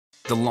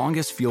The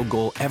longest field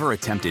goal ever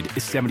attempted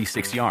is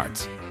 76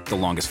 yards. The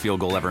longest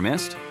field goal ever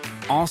missed?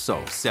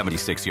 Also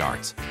 76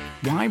 yards.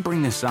 Why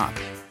bring this up?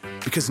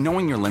 Because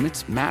knowing your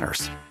limits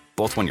matters,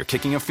 both when you're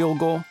kicking a field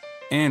goal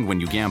and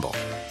when you gamble.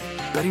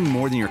 Betting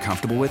more than you're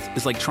comfortable with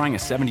is like trying a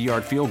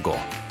 70-yard field goal.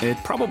 It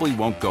probably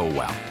won't go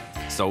well.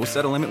 So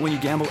set a limit when you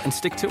gamble and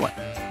stick to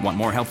it. Want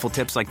more helpful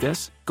tips like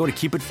this? Go to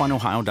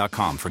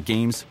keepitfunohio.com for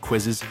games,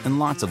 quizzes, and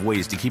lots of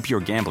ways to keep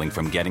your gambling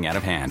from getting out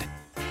of hand.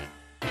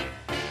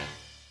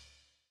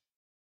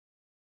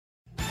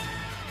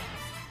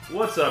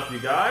 What's up, you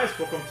guys?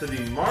 Welcome to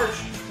the March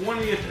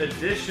 20th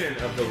edition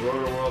of the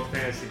Roto-World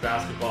Fantasy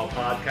Basketball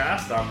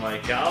Podcast. I'm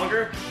Mike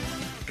Gallagher.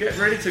 Getting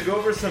ready to go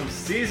over some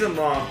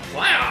season-long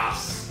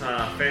playoffs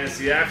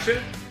fantasy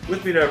action.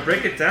 With me to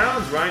break it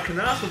down is Ryan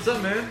Knaus. What's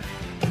up, man?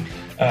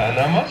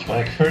 Not much,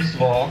 Mike. First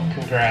of all,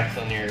 congrats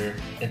on your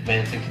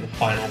advancing to the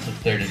finals of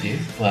 30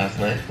 Ds last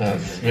night. That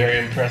was very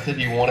impressive.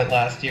 You won it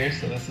last year,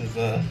 so this is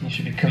you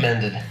should be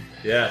commended.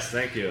 Yes,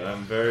 thank you.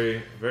 I'm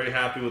very, very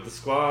happy with the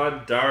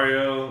squad.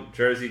 Dario,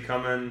 Jersey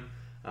coming.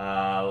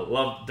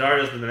 Love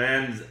Dario's been the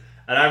man,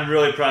 and I'm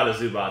really proud of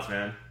Zubats,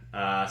 man.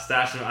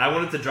 Stashed him. I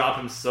wanted to drop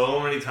him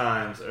so many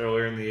times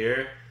earlier in the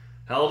year.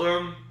 Held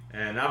him,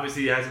 and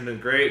obviously he hasn't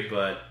been great,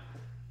 but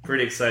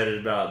pretty excited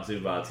about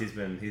Zubats. He's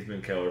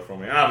been killer for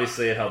me.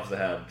 Obviously, it helps to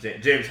have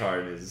James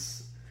Harden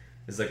is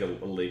like a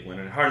league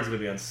winner. Harden's gonna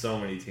be on so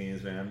many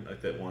teams, man.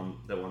 Like that one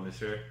this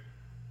year.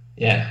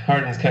 Yeah,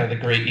 Harden's kind of the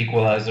great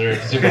equalizer.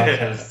 If Zubac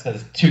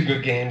has 2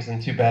 good games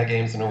and 2 bad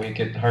games in a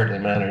week, it hardly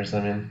matters. I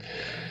mean,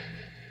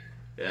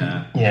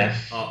 yeah.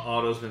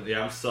 Otto's been.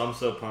 Yeah, I'm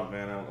so pumped,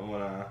 man.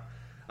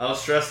 I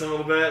was stressing a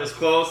little bit. It was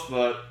close,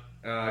 but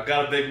I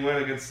got a big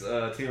win against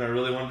a team I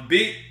really wanted to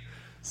beat.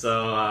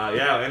 So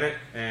yeah, in it,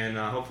 and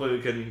hopefully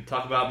we can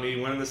talk about me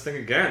winning this thing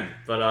again.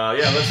 But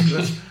yeah,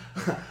 let's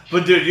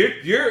But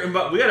dude, you're we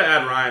gotta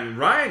add Ryan.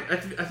 Ryan,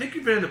 I think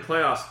you've been in the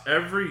playoffs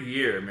every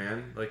year,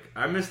 man. Like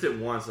I missed it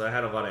once. I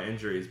had a lot of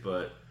injuries,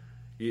 but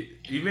have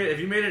you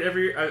made it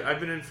every year? I've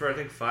been in for I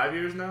think 5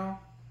 years now.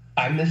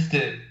 I missed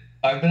it.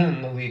 I've been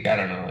in the league, I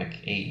don't know, like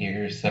 8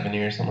 years, 7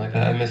 years, something like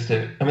that. I missed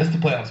it. I missed the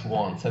playoffs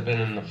once. I've been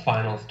in the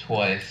finals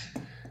twice.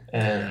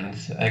 And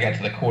I got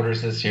to the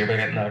quarters this year, but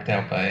I got knocked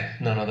out by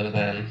none other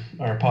than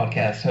our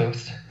podcast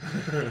host.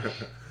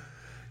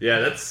 Yeah,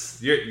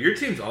 that's your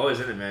team's always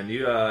in it, man.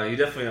 You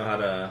definitely know how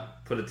to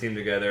put a team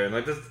together, and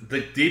like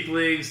the deep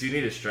leagues, you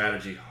need a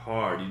strategy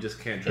hard. You just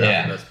can't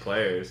draft the best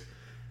players.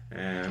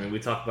 And I mean, we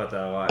talked about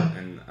that a lot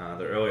in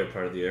the earlier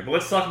part of the year. But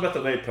let's talk about the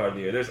late part of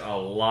the year. There's a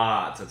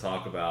lot to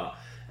talk about,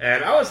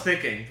 and I was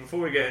thinking before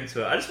we get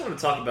into it, I just want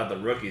to talk about the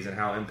rookies and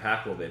how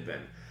impactful they've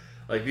been.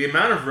 Like, the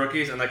amount of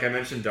rookies, and like I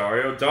mentioned,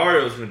 Dario's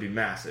going to be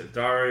massive.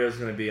 Dario's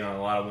going to be on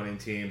a lot of winning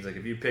teams. Like,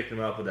 if you picked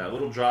him up with that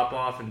little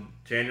drop-off in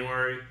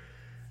January,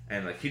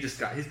 and like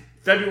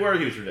February,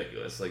 he was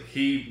ridiculous. Like,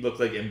 he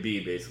looked like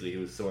Embiid, basically. He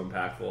was so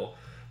impactful.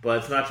 But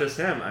it's not just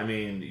him. I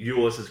mean,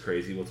 Ulis is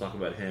crazy. We'll talk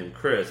about him.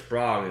 Chris,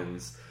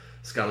 Brogdon,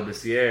 Scott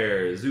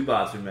Labissiere,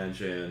 Zubats we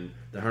mentioned,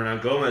 the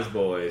Hernan Gomez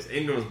boys.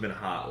 Ingram's been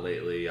hot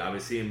lately.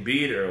 Obviously,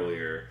 Embiid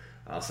earlier.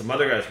 Some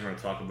other guys we're going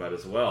to talk about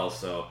as well.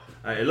 So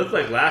it looked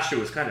like last year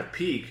was kind of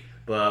peak,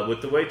 but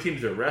with the way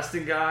teams are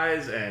resting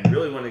guys and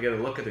really want to get a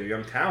look at their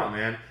young talent,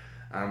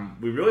 man,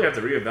 we really have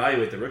to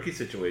reevaluate the rookie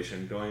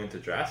situation going into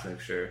drafts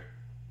next year.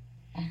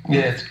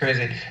 Yeah, it's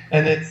crazy.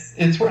 And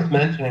it's worth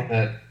mentioning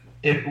that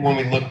when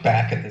we look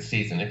back at the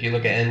season, if you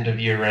look at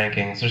end-of-year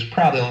rankings, there's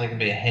probably only going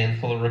to be a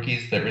handful of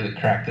rookies that really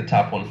crack the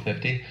top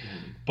 150.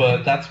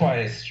 But that's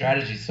why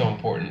strategy is so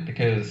important,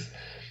 because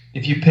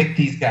if you pick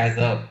these guys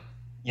up,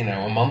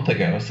 a month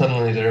ago,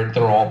 suddenly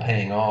they're all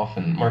paying off,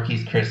 and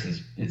Marquise Chris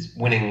is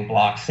winning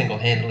blocks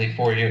single-handedly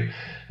for you.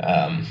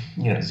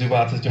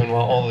 Zubats is doing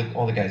well.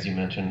 All the guys you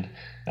mentioned,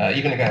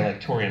 even a guy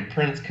like Taurean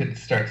Prince could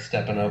start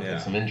stepping up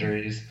with some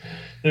injuries.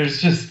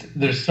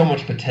 There's so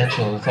much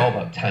potential, and it's all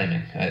about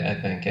timing, I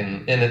think,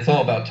 and it's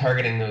all about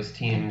targeting those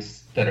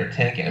teams that are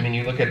tanking. I mean,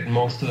 you look at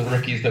most of the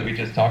rookies that we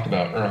just talked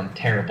about are on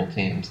terrible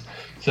teams.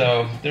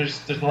 So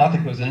there's a lot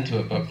that goes into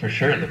it, but for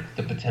sure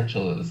the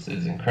potential is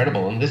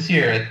incredible. And this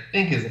year I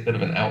think is a bit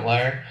of an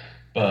outlier,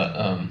 but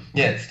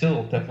it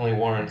still definitely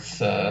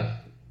warrants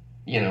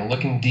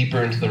looking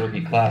deeper into the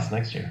rookie class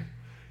next year.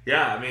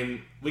 Yeah, I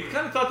mean, we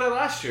kind of thought that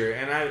last year,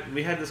 and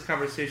we had this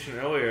conversation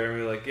earlier, and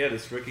we were like, yeah,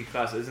 this rookie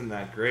class isn't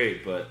that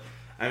great, but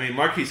I mean,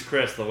 Marquise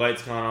Chris, the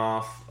light's gone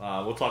off.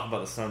 We'll talk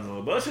about the Suns a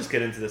little bit. Let's just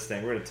get into this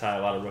thing. We're going to tie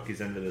a lot of rookies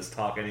into this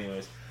talk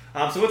anyways.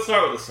 So let's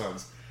start with the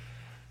Suns.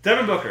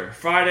 Devin Booker,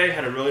 Friday,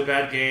 had a really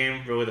bad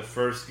game. Really the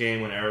first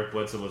game when Eric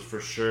Bledsoe was for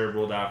sure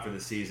ruled out for the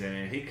season.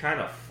 And he kind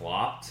of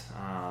flopped.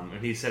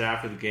 And he said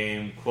after the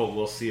game, quote,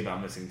 "We'll see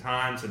about missing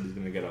time." Said he's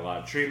going to get a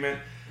lot of treatment.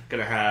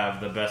 Going to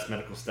have the best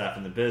medical staff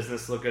in the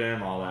business look at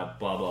him. All that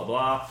blah, blah,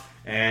 blah.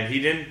 And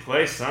he didn't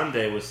play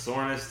Sunday with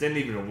soreness. Didn't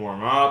even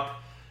warm up.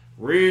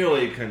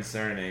 Really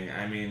concerning.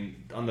 I mean,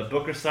 on the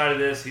Booker side of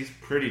this, he's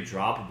pretty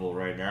droppable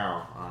right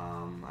now.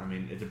 I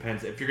mean, it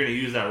depends. If you're going to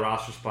use that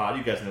roster spot,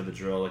 you guys know the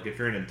drill. Like, if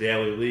you're in a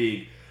daily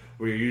league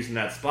where you're using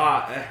that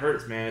spot, that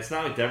hurts, man. It's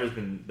not like Devers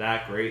been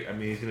that great. I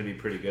mean, he's going to be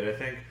pretty good, I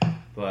think,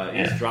 but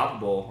he's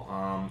droppable.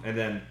 And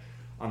then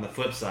on the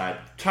flip side,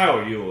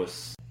 Tyler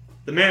Ulis,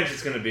 the man's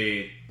just going to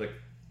be like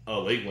a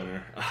league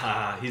winner.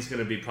 He's going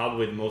to be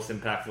probably the most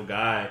impactful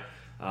guy.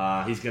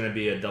 He's going to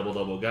be a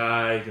double-double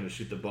guy. He's going to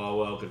shoot the ball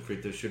well, good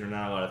free throw shooter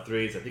now, a lot of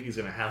threes. I think he's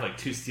going to have like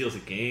 2 steals a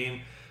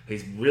game.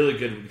 He's really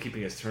good at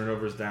keeping his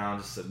turnovers down,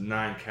 just a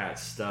 9-cat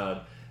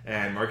stud.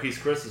 And Marquise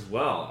Chris as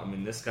well. I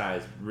mean, this guy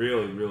has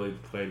really, really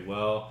played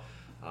well.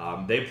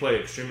 They play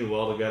extremely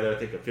well together. I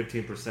think a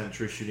 15%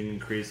 true shooting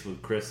increase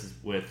with Chris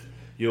with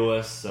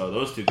Ulis. So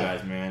those two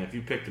guys, man, if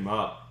you picked them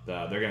up,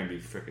 they're going to be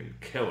freaking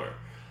killer.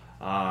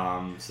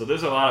 So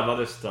there's a lot of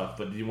other stuff,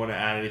 but do you want to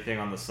add anything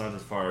on the Suns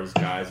as far as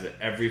guys that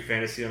every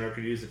fantasy owner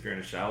could use if you're in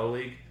a shallow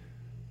league?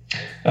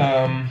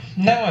 No,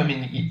 I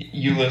mean,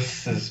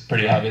 Ulis is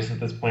pretty obvious at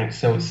this point.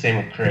 So same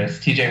with Chris.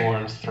 TJ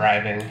Warren's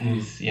thriving.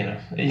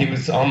 He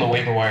was on the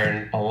waiver wire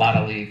in a lot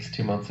of leagues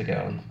 2 months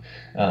ago.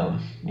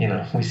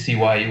 We see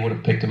why you would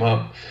have picked him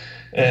up.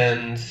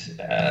 And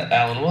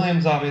Alan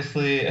Williams,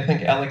 obviously. I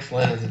think Alex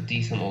Len is a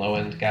decent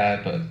low-end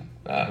guy, but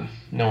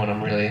no one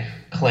I'm really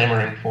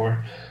clamoring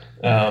for.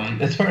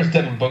 As far as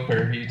Devin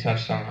Booker, who you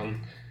touched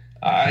on,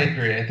 I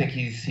agree. I think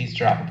he's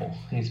droppable.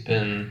 He's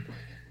been,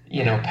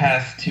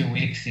 past 2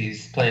 weeks,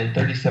 he's playing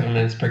 37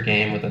 minutes per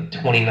game with a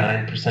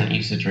 29%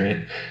 usage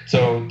rate.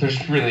 So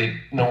there's really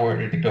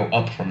nowhere to go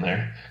up from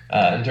there.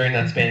 And during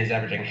that span, he's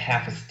averaging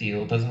half a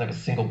steal, doesn't have a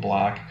single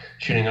block,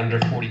 shooting under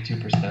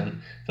 42%.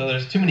 So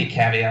there's too many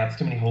caveats,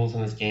 too many holes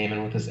in his game,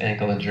 and with his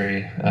ankle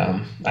injury,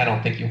 I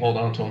don't think you hold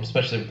on to him,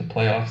 especially with the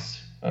playoffs,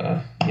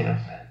 on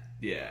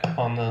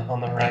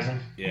the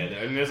horizon. Yeah,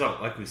 I mean,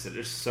 like we said,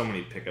 there's so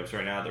many pickups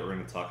right now that we're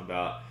going to talk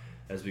about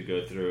as we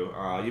go through.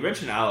 You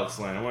mentioned Alex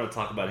Len. I want to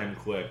talk about him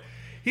quick.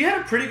 He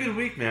had a pretty good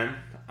week, man.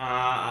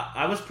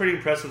 I was pretty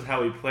impressed with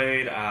how he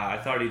played. I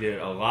thought he did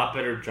a lot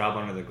better job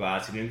under the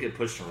glass. He didn't get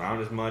pushed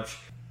around as much.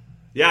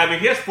 Yeah, I mean,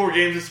 he has 4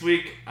 games this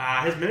week.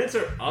 His minutes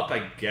are up,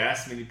 I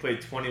guess. I mean, he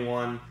played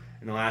 21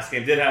 in the last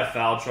game. Did have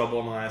foul trouble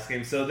in the last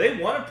game. So they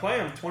want to play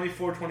him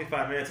 24,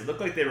 25 minutes. It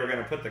looked like they were going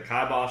to put the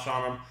kibosh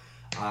on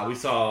him. We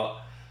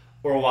saw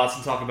Oral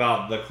Watson talk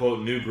about the, quote,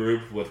 new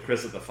group with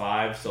Chris at the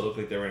 5, so it looked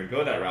like they were going to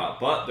go that route.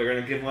 But they're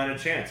going to give Len a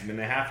chance. I mean,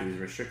 they have to. He's a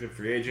restricted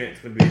free agent. It's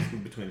going to be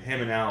between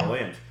him and Alan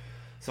Williams.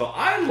 So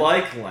I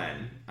like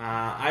Len.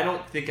 I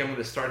don't think I'm going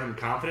to start him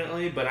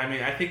confidently, but I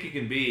mean, I think he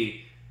can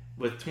be,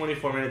 with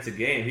 24 minutes a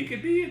game, he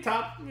could be a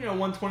top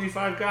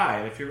 125 guy.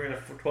 And if you're in a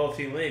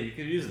 12-team league, you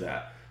can use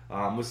that.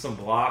 With some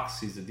blocks,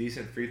 he's a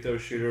decent free throw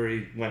shooter.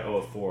 He went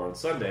 0-4 on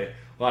Sunday.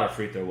 A lot of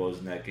free throw woes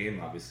in that game,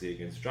 obviously,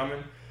 against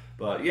Drummond.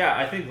 But yeah,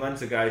 I think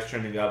Len's a guy who's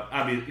trending up.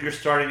 I mean, you're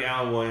starting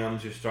Alan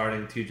Williams, you're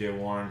starting TJ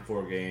Warren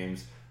 4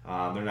 games.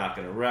 They're not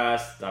going to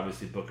rest.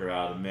 Obviously, Booker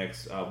out of the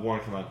mix.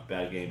 Warren came out with a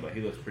bad game, but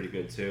he looks pretty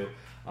good too.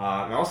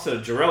 And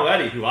also, Jarrell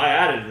Eddy, who I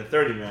added in the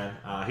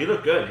 30-man, he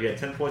looked good. He had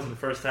 10 points in the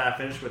first half,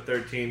 finished with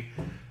 13.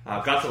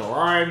 Got to the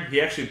line. He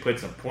actually played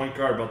some point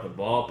guard, brought the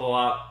ball up a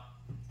lot.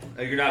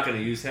 You're not going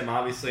to use him,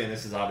 obviously, and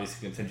this is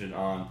obviously contingent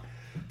on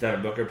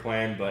Devin Booker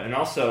playing. And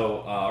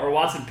also,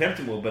 Watson pimped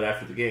him a little bit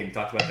after the game. He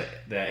talked about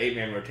the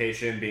 8-man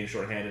rotation, being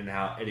shorthanded, and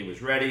how Eddy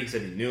was ready. He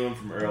said he knew him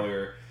from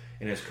earlier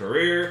in his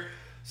career.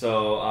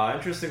 So,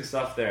 interesting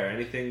stuff there.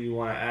 Anything you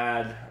want to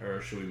add?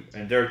 Or should we?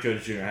 And Derek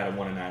Jones Jr. had a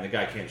 1-9. The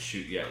guy can't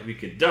shoot yet. We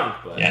could dunk,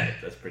 but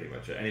that's pretty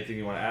much it. Anything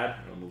you want to add?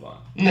 We'll move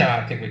on. No,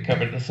 I think we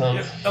covered the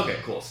Suns. Yep. Okay,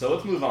 cool. So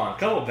let's move on. A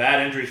couple of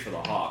bad injuries for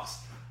the Hawks.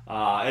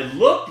 It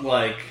looked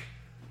like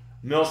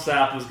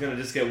Millsap was going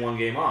to just get 1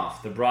 game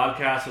off. The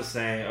broadcast was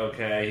saying,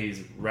 okay,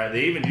 he's ready.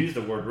 They even used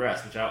the word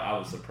rest, which I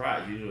was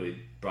surprised. Usually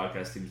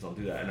broadcast teams don't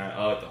do that. And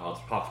I like the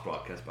Hawks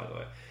broadcast, by the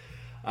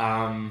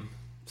way.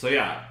 So,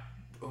 yeah.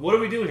 What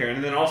do we do here?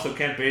 And then also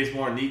Kent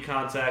Bazemore, knee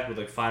contact with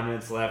like 5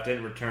 minutes left,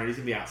 didn't return. He's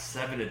going to be out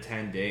 7 to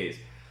 10 days.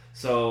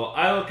 So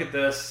I look at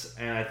this,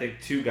 and I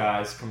think 2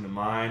 guys come to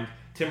mind.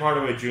 Tim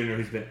Hardaway Jr.,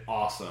 who's been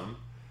awesome.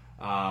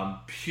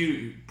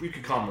 You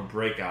could call him a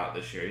breakout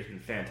this year. He's been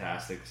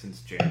fantastic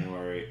since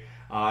January.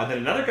 And then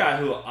another guy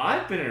who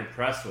I've been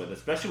impressed with,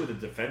 especially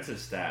with the defensive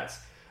stats,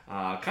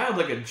 kind of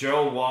like a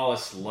Joe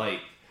Wallace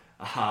light.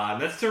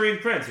 And that's Taurean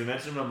Prince. We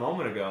mentioned him a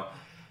moment ago.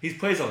 He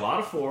plays a lot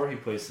of 4. He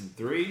plays some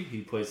 3.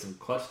 He plays some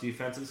clutch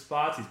defensive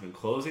spots. He's been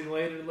closing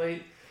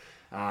late.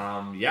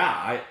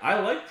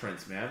 I like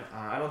Prince, man.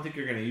 I don't think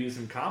you're going to use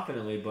him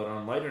confidently, but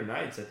on lighter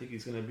nights, I think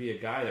he's going to be a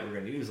guy that we're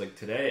going to use. Like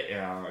today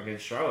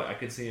against Charlotte, I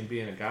could see him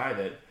being a guy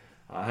that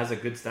has a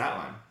good stat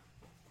line.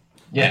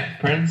 Yeah,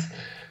 Prince.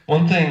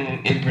 One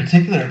thing in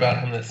particular about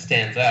him that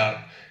stands out,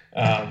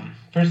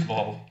 first of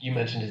all, you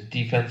mentioned his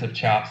defensive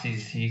chops.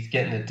 He's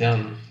getting it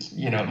done,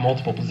 at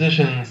multiple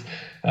positions.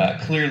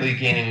 Clearly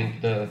gaining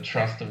the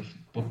trust of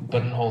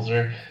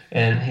Budenholzer,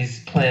 and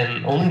he's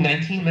playing only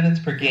 19 minutes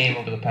per game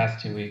over the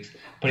past 2 weeks,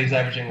 but he's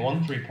averaging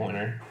 1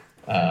 3-pointer,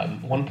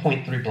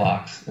 1.3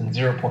 blocks, and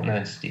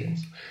 0.9 steals.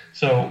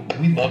 So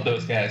we love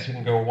those guys who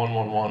can go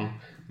 1-1-1,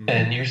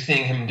 and you're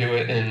seeing him do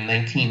it in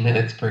 19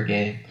 minutes per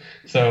game.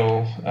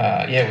 So,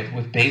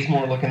 with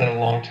Bazemore looking at a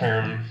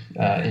long-term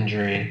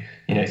injury,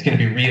 he's going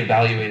to be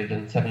reevaluated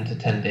in 7 to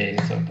 10 days,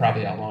 so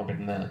probably out longer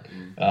than that.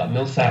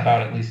 Millsap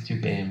out at least 2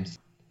 games.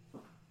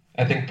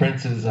 I think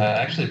Prince is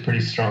actually a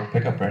pretty strong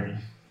pickup right now.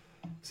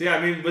 So yeah,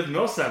 I mean, with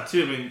Millsap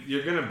too, I mean,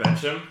 you're going to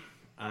bench him.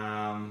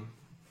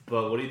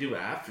 But what do you do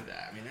after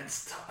that? I mean,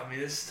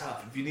 it's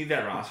tough. If you need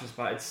that roster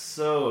spot, it's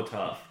so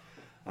tough.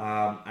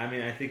 I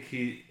mean, I think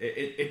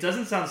it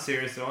doesn't sound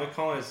serious. They're only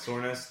calling it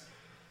soreness.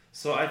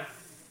 So I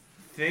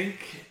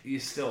think you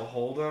still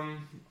hold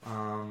him.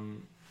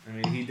 I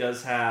mean, he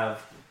does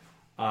have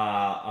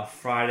a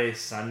Friday,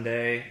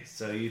 Sunday.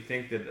 So you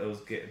think that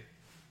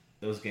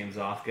those games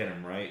off get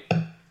him right.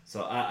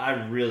 So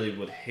I really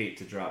would hate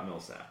to drop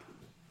Millsap.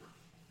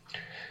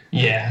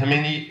 Yeah, I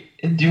mean,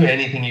 you do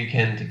anything you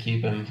can to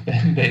keep him,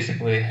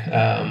 basically.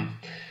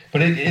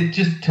 But it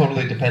just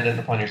totally dependent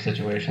upon your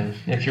situation.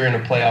 If you're in a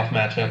playoff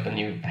matchup and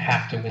you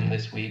have to win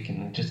this week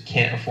and just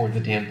can't afford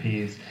the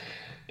DMPs,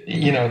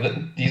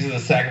 these are the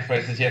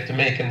sacrifices you have to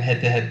make in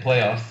head-to-head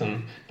playoffs.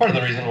 And part of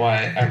the reason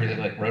why I really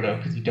like Roto,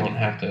 because you don't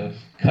have to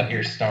cut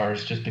your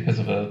stars just because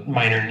of a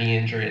minor knee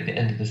injury at the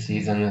end of the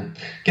season. It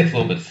gets a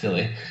little bit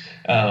silly.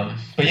 But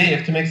yeah, you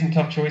have to make some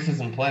tough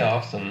choices in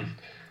playoffs, and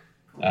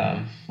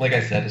like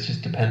I said, it's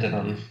just dependent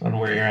on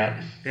where you're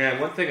at. Yeah,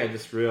 one thing I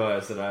just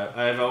realized that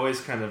I've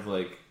always kind of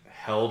like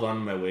held on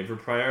my waiver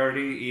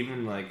priority,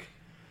 even like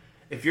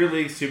if your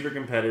league's super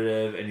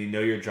competitive and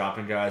you're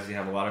dropping guys, you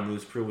have a lot of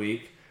moves per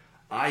week,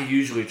 I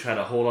usually try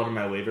to hold on to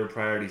my waiver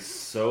priority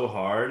so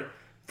hard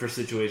for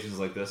situations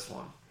like this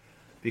one.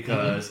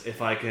 Because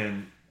if I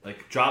can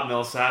like drop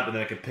Millsap and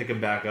then I can pick him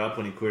back up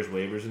when he clears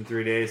waivers in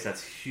 3 days,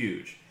 that's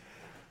huge.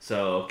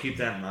 So keep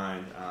that in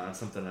mind. It's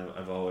something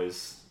I've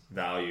always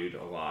valued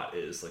a lot,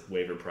 is like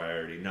waiver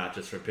priority, not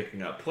just for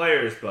picking up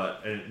players,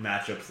 but in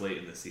matchups late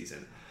in the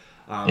season.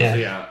 I'm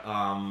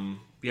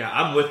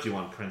with you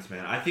on Prince,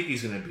 man. I think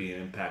he's going to be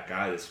an impact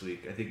guy this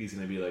week. I think he's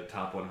going to be like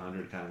top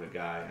 100 kind of a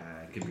guy.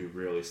 Can be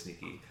really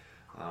sneaky.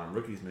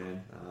 Rookies,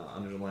 man.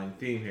 Underlying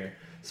theme here.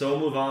 So we'll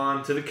move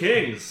on to the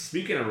Kings.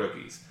 Speaking of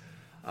rookies,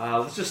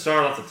 let's just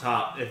start off the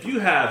top. If you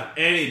have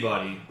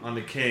anybody on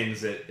the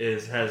Kings that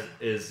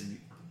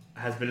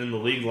has been in the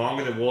league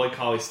longer than Willie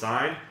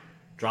Cauley-Stein,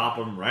 drop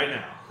them right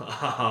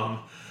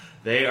now.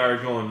 They are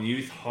going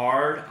youth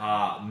hard.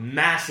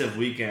 Massive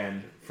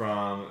weekend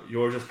from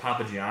Georgios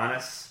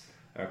Papagiannis,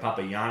 or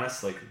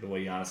Papagiannis, like the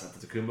way Giannis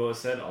Antetokounmpo has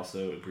said,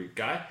 also a Greek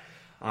guy.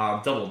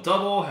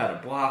 Double-double, had a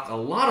block, a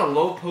lot of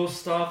low-post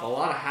stuff, a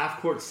lot of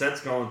half-court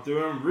sets going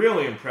through him.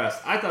 Really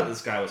impressed. I thought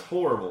this guy was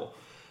horrible.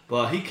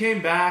 But he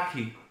came back.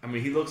 He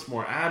looks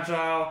more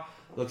agile,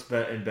 looks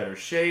in better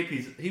shape.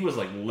 He was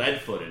like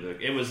lead-footed.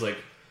 Like, it was like,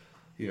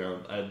 like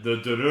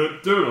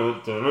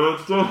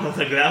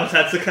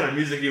that's the kind of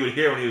music you would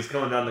hear when he was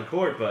coming down the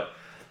court. But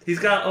he's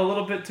got a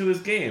little bit to his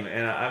game,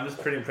 and I'm just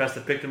pretty impressed.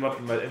 I picked him up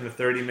in the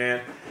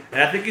 30-man,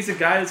 and I think he's a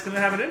guy that's going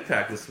to have an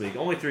impact this week.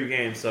 Only 3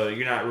 games, so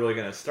you're not really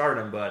going to start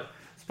him, but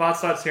spot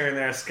starts here and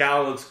there.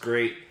 Scala looks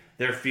great.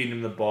 They're feeding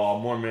him the ball.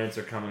 More minutes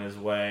are coming his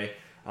way.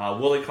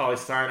 Willie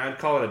Cauley-Stein, I'd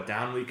call it a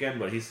down weekend,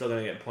 but he's still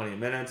going to get plenty of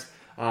minutes.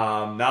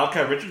 Malachi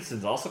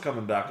Richardson's also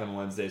coming back on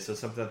Wednesday, so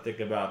something to think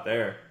about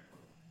there.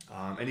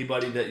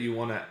 Anybody that you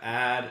want to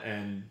add,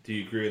 and do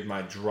you agree with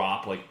my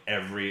drop, like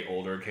every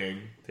older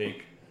King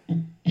take?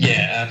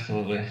 Yeah,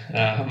 absolutely.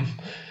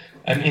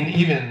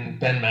 Even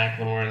Ben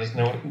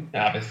McLemore,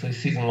 obviously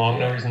season long,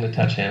 no reason to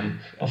touch him.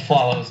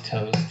 Aflalo's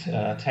toast.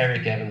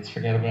 Tyreek Evans,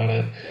 forget about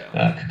it.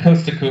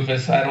 Kosta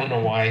Koufos, I don't know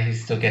why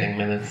he's still getting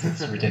minutes.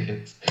 It's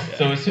ridiculous.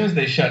 So as soon as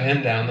they shut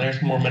him down,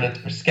 there's more minutes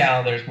for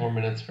Scal, there's more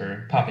minutes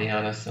for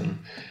Papagiannis, and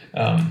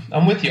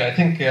I'm with you. I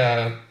think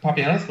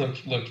Papagiannis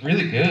looked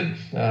really good,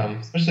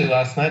 especially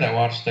last night. I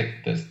watched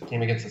this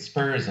game against the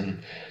Spurs,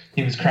 and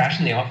he was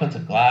crashing the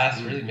offensive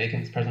glass, really making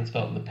his presence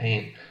felt in the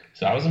paint.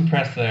 So I was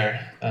impressed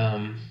there.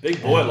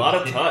 Big boy, a lot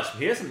of touch.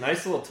 He has a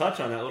nice little touch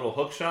on that little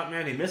hook shot,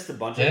 man. He missed a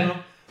bunch of them,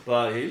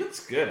 but he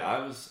looks good.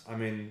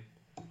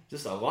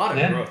 Just a lot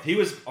of growth. He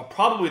was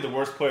probably the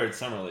worst player in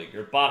Summer League,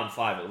 or bottom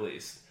 5 at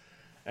least.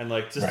 And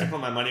to put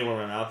my money where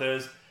my mouth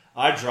is,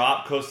 I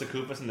dropped Kosta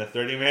Koufos in the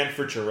 30-man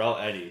for Jarrell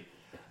Eddy.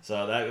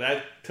 So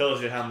that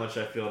tells you how much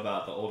I feel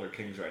about the older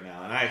Kings right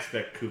now. And I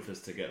expect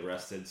Koufos to get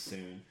rested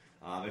soon.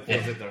 It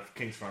feels like the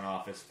Kings front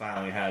office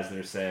finally has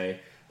their say,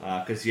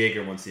 because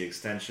Jaeger wants the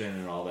extension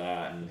and all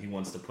that, and he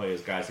wants to play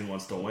his guys, he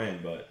wants to win,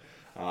 but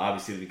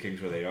obviously the Kings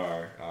where they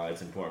are,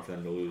 it's important for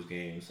them to lose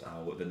games.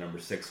 With the number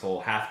 6 hole,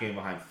 half game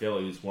behind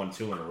Philly, who's won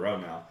 2 in a row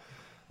now.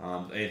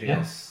 Anything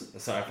else?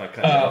 Sorry if I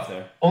cut you off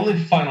there. Only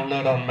final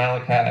note on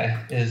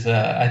Malachi is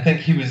I think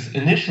he was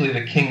initially,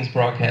 the Kings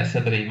broadcast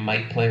said that he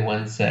might play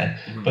Wednesday,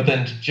 but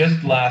then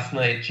just last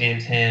night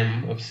James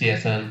Ham of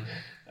CSN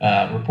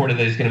reported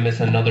that he's going to miss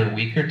another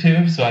week or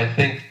 2. So I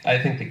think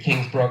the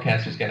Kings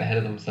broadcasters got ahead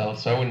of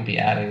themselves. So I wouldn't be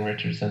adding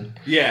Richardson.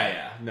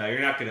 Yeah. No, you're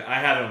not going to. I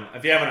have him.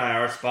 If you have an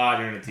IR spot,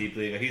 you're in a deep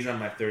league. He's on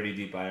my 30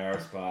 deep IR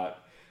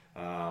spot.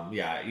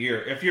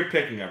 If you're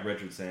picking up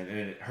Richardson and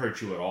it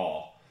hurts you at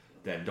all,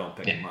 then don't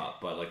pick him up.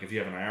 But if you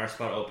have an IR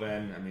spot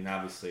open,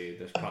 obviously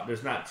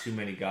there's not too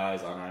many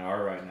guys on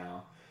IR right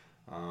now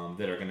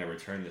that are going to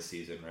return this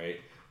season, right?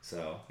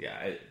 So,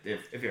 yeah,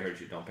 if it hurts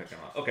you, don't pick them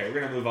up. Okay, we're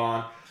going to move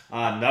on.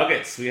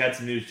 Nuggets. We had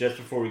some news just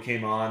before we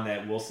came on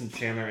that Wilson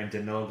Chandler and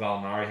Danilo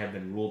Gallinari have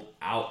been ruled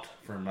out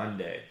for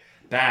Monday.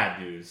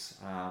 Bad news.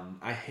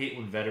 I hate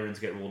when veterans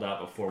get ruled out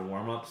before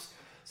warmups,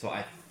 so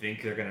I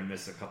think they're going to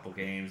miss a couple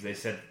games. They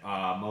said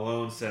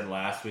Malone said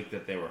last week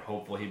that they were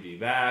hopeful he'd be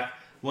back.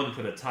 Wouldn't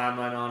put a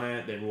timeline on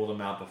it. They ruled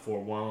him out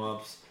before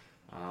warmups.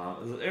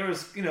 There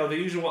was, the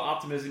usual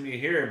optimism you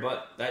hear,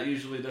 but that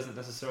usually doesn't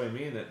necessarily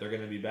mean that they're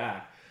going to be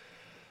back.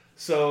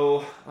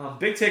 So,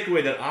 big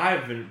takeaway that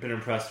I've been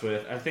impressed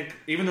with, I think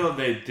even though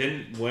they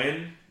didn't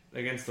win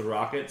against the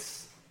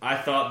Rockets, I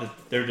thought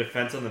that their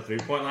defense on the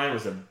three-point line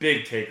was a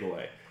big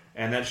takeaway.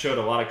 And that showed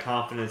a lot of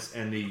confidence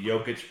in the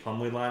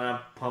Jokic-Plumlee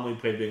lineup. Plumlee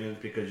played big minutes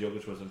because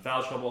Jokic was in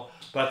foul trouble.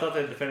 But I thought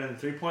they defended the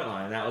three-point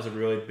line. And that was a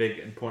really big,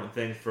 important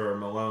thing for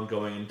Malone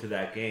going into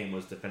that game,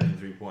 was defending the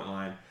three-point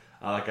line.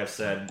 Like I've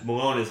said,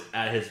 Malone is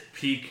at his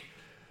peak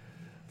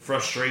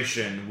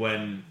frustration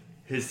when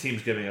his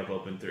team's giving up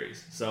open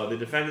threes. So they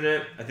defended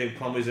it. I think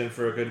Plumlee's in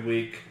for a good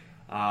week.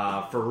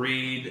 For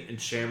Reed and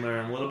Chandler,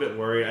 I'm a little bit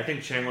worried. I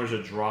think Chandler's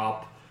a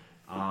drop.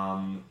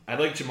 I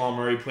like Jamal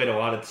Murray. Played a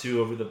lot of 2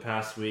 over the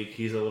past week.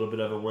 He's a little bit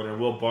of a winner.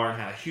 Will Barton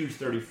had a huge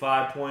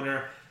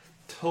 35-pointer.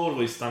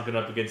 Totally stunk it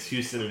up against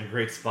Houston in a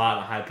great spot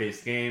in a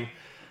high-paced game.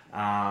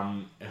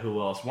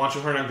 Who else?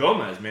 Juancho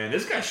Hernan-Gomez, man.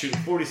 This guy's shooting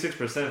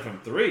 46% from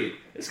 3.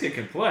 This kid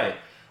can play.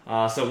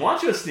 So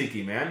Juancho's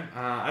sneaky, man.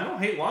 I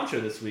don't hate Juancho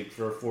this week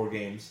for 4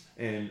 games.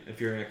 And if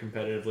you're in a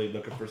competitive league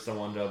looking for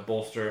someone to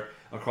bolster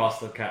across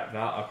the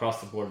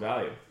board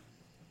value.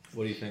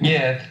 What do you think?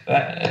 Yeah,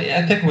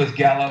 I think with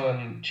Gallo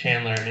and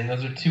Chandler, I mean,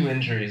 those are 2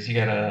 injuries. You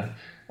got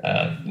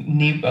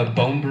a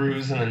bone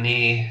bruise in the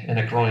knee and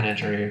a groin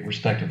injury,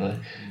 respectively.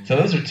 So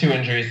those are 2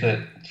 injuries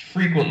that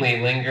frequently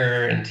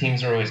linger and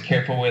teams are always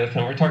careful with.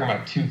 And we're talking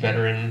about 2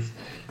 veterans.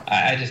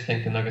 I just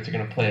think the Nuggets are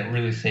going to play it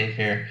really safe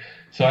here.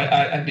 So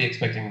I'd be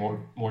expecting more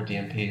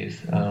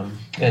DMPs.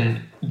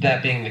 And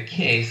that being the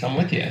case, I'm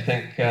with you. I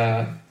think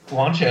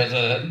Juancho is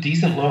a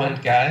decent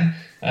low-end guy.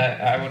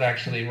 I would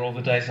actually roll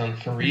the dice on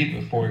Fareed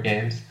with 4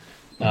 games.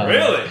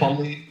 Really?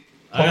 Plumlee,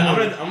 I'm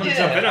gonna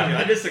jump in on you.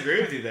 I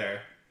disagree with you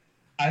there.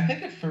 I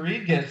think if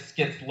Fareed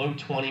gets low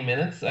 20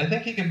 minutes, I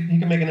think he can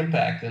make an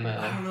impact in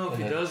I don't know if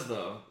he does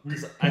though.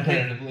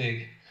 Competitive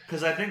league.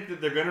 Because I think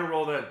that they're gonna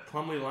roll that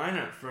Plumlee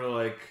lineup for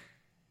I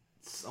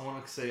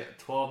want to say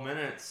 12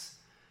 minutes,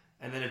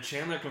 and then if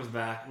Chandler comes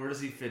back, where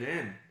does he fit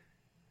in?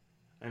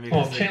 I mean,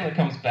 if Chandler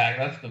comes back,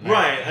 that's the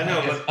right. I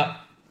know, but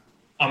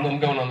I'm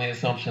going on the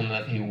assumption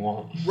that he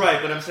won't.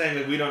 Right, but I'm saying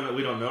that we don't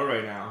know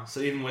right now.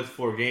 So even with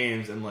 4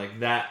 games and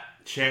that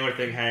Chandler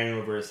thing hanging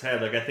over his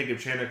head, I think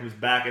if Chandler comes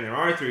back and there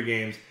are 3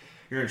 games,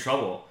 you're in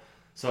trouble.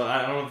 So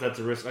I don't know if that's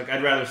a risk.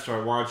 I'd rather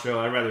start Juancho.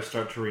 I'd rather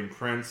start Taurean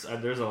Prince.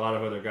 There's a lot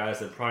of other guys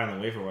that probably on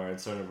the waiver wire I'd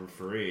start over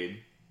Fareed.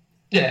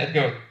 Yeah,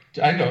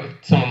 I'd go with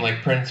someone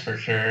like Prince for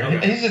sure.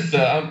 Okay. He's just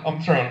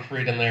I'm throwing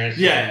Fareed in there as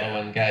a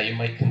low-end guy you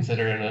might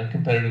consider in a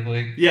competitive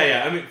league.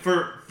 Yeah. I mean,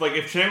 for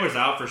if Chandler's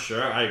out for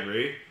sure, I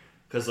agree.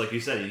 Because, like you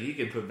said, he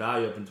can put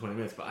value up in 20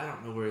 minutes, but I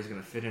don't know where he's going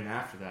to fit in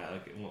after that.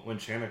 When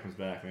Chandler comes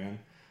back, man.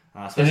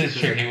 It is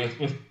tricky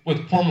with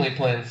Plumlee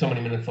playing so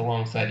many minutes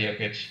alongside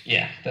Jokic.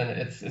 Yeah, then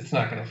it's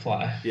not going to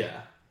fly.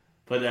 Yeah,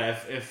 but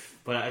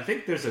but I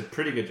think there's a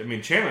pretty good. I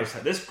mean,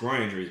 this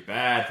groin injury is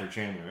bad for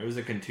Chandler. It was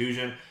a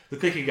contusion.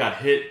 Looked like he got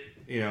hit,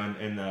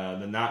 in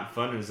the not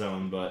fun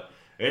zone, but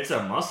it's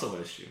a muscle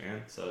issue,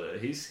 man. So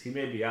he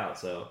may be out.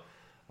 So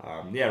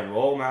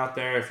roll him out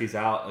there if he's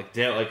out.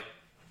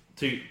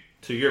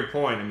 To your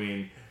point, I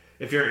mean,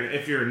 if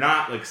you're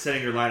not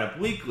setting your lineup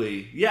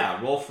weekly,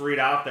 roll Fareed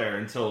out there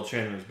until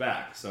Chandler's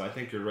back. So I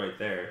think you're right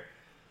there.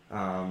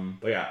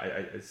 But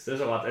yeah, there's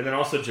a lot, and then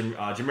also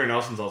Jameer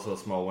Nelson's also a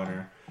small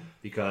winner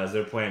because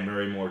they're playing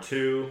Murray more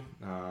too.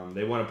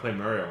 They want to play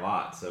Murray a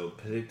lot, so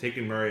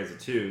taking Murray as a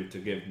 2 to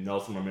give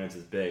Nelson more minutes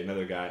is big.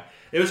 Another guy.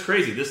 It was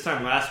crazy. This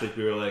time last week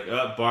we were like,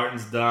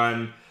 Barton's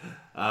done,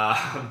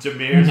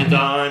 Jameer's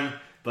done,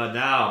 but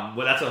now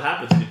that's what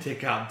happens when you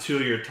take out 2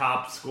 of your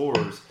top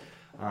scorers.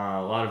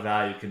 A lot of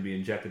value can be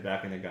injected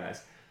back into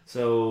guys.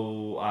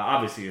 So,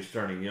 obviously, you're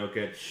starting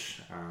Jokic.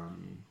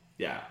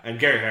 And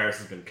Gary Harris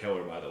has been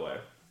killer, by the way.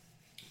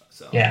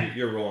 So,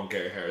 you're rolling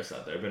Gary Harris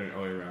out there. Been an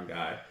all-around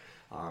guy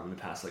in the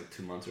past,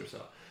 2 months or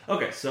so.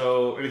 Okay,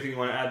 so anything you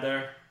want to add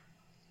there?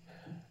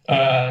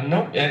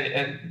 No.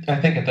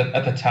 I think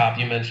at the top,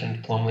 you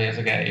mentioned Plumlee as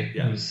a guy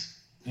who's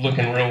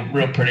looking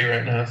real pretty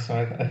right now, so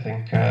I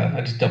think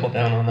I just double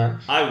down on that.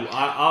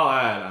 I'll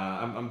add.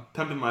 I'm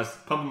pumping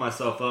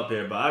myself up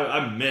here, but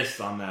I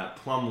missed on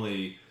that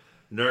Plumlee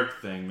Nurk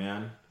thing,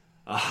 man.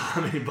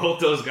 I mean, both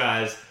those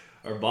guys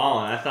are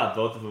balling. I thought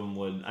both of them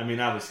would. I mean,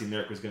 obviously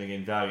Nurk was going to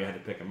gain value. I had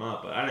to pick him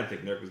up, but I didn't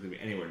think Nurk was going to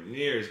be anywhere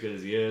near as good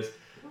as he is.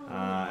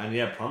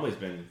 Plumlee's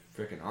been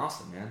freaking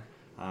awesome, man.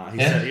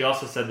 He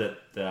also said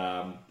that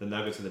the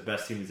Nuggets are the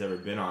best team he's ever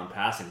been on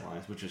passing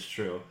wise, which is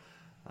true.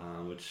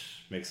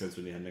 Which makes sense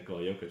when you have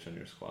Nikola Jokic on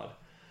your squad.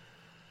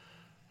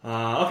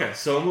 Okay,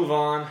 so we'll move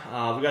on.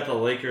 We got the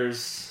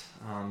Lakers.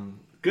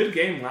 Good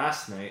game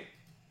last night.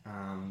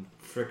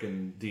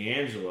 freaking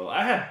D'Angelo.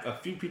 I had a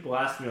few people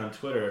ask me on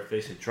Twitter if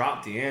they should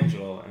drop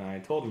D'Angelo, and I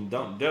told them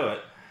don't do it.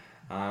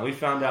 We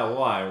found out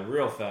why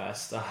real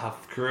fast.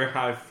 Career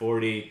high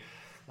 40.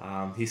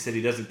 He said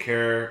he doesn't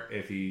care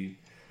if he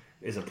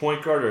is a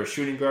point guard or a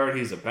shooting guard.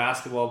 He's a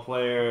basketball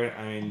player.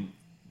 I mean,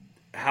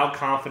 how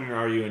confident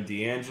are you in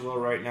D'Angelo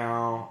right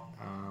now?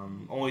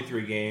 Only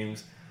 3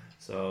 games.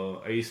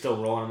 So are you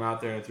still rolling him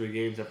out there in 3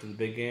 games after the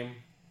big game?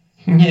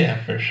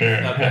 Yeah, for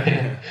sure.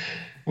 Okay.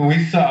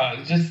 We saw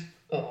just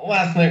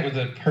last night was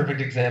a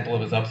perfect example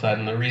of his upside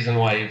and the reason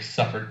why he's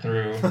suffered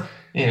through,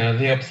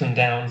 the ups and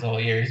downs all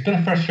year. He's been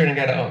a frustrating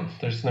guy to own.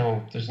 There's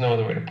no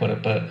other way to put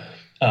it. But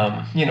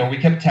we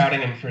kept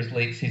touting him for his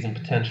late season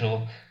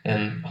potential,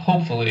 and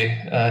hopefully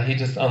he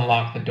just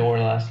unlocked the door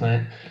last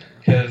night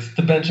because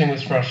the benching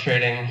was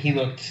frustrating. He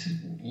looked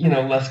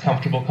less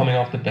comfortable coming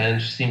off the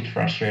bench, seemed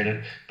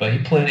frustrated, but he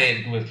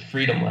played with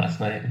freedom last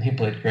night, and he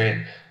played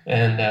great.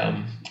 And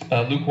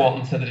Luke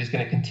Walton said that he's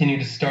going to continue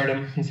to start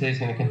him. He said he's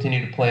going to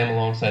continue to play him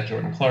alongside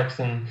Jordan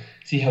Clarkson,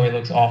 see how he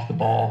looks off the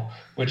ball,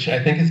 which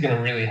I think is going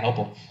to really help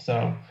him.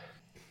 So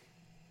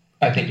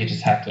I think you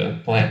just have to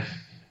play him.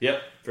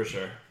 Yep, for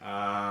sure.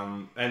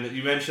 And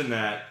you mentioned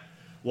that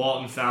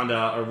Walton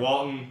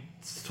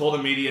told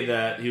the media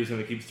that he was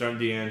going to keep starting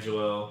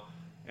D'Angelo,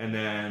 and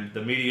then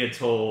the media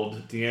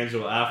told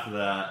D'Angelo after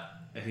that,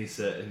 and he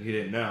said he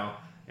didn't know,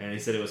 and he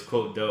said it was,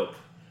 quote, dope.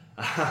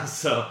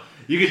 So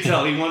you could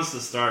tell he wants to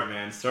start,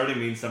 man. Starting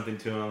means something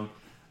to him.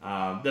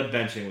 The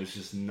benching was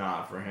just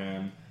not for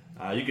him.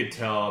 You could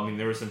tell. I mean,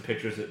 there were some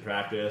pictures at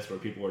practice where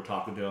people were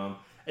talking to him,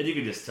 and you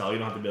could just tell. You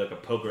don't have to be like a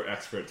poker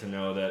expert to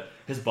know that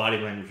his body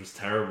language was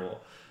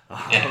terrible.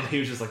 He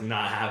was just like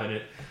not having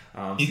it.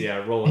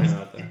 Rolling him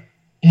out there.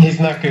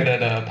 He's not good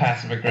at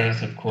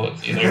passive-aggressive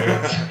quotes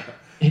either.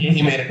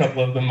 He made a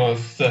couple of the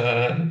most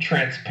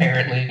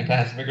transparently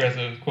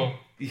passive-aggressive quotes.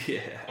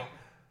 Yeah.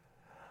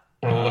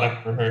 What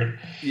I've ever heard.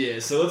 Yeah,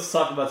 so let's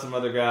talk about some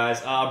other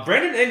guys.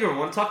 Brandon Ingram, I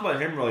want to talk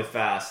about him really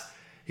fast.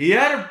 He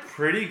had a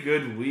pretty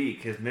good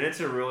week. His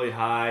minutes are really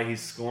high. He's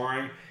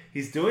scoring.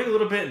 He's doing a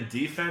little bit in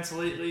defense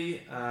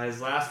lately. His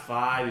last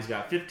 5, he's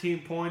got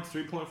 15 points,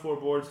 3.4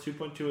 boards,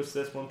 2.2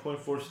 assists,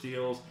 1.4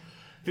 steals,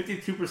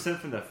 52%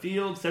 from the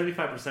field,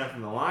 75%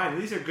 from the line.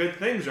 These are good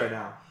things right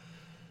now.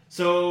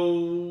 So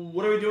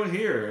what are we doing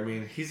here? I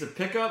mean, he's a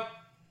pickup.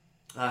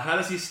 How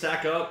does he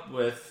stack up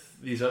with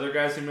these other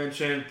guys you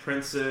mentioned,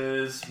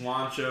 Princes,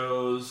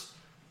 Juanchos,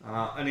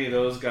 any of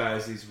those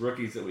guys, these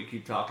rookies that we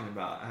keep talking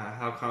about?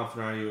 How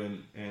confident are you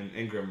in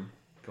Ingram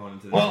going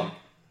into this week?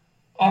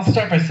 I'll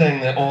start by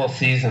saying that all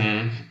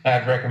season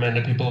I've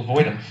recommended people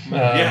avoid him.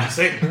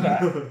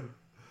 Same.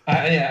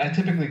 I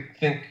typically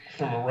think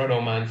from a roto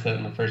mindset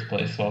in the first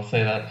place, so I'll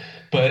say that.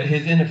 But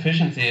his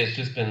inefficiency has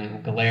just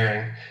been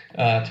glaring.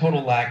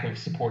 Total lack of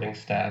supporting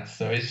stats.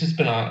 So he's just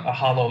been a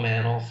hollow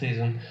man all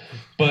season.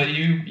 But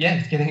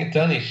he's getting it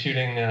done. He's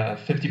shooting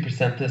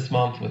 50% this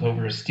month with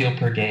over a steal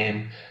per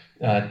game.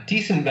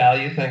 Decent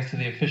value thanks to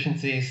the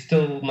efficiency.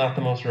 Still not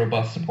the most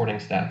robust supporting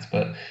stats,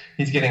 but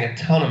he's getting a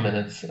ton of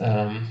minutes.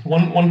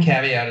 One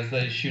caveat is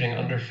that he's shooting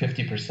under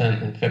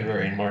 50% in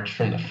February and March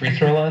from the free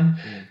throw line.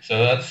 So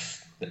that's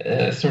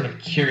a sort of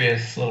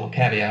curious little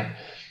caveat.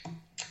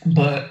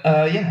 But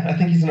I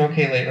think he's an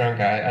okay late round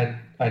guy.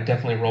 I'd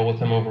definitely roll with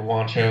him over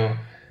Juancho.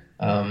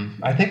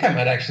 I think I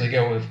might actually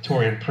go with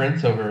Taurean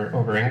Prince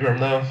over Ingram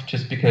though,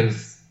 just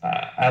because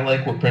I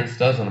like what Prince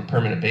does on a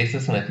permanent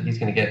basis, and I think he's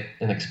going to get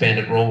an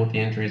expanded role with the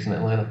injuries in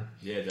Atlanta.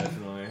 Yeah,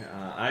 definitely.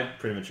 I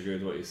pretty much agree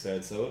with what you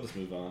said, so we'll just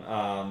move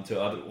on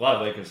to a lot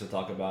of Lakers to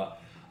talk about.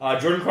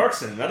 Jordan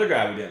Clarkson, another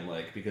guy we didn't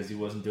like because he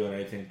wasn't doing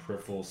anything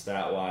peripheral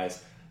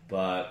stat-wise,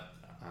 but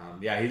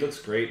he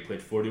looks great.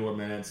 Played 41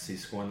 minutes.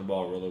 He's scoring the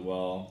ball really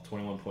well.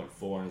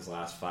 21.4 in his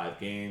last 5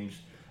 games.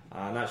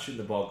 Not shooting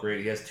the ball great.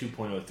 He has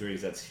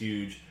 2.03s. That's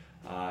huge.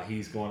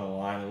 He's going to the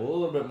line a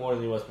little bit more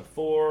than he was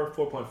before.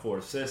 4.4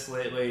 assists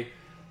lately.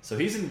 So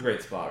he's in a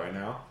great spot right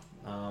now.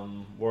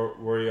 Where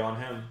are you on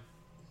him?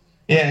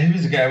 Yeah, he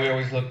was a guy we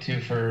always looked to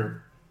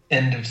for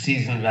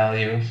end-of-season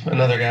value.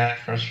 Another guy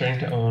frustrating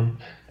to own.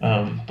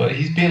 But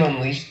he's being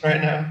unleashed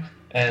right now.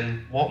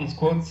 And Walton's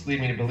quotes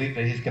lead me to believe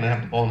that he's going to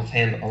have the ball in his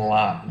hand a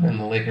lot in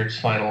the Lakers'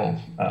 final,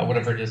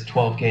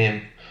 12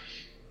 game.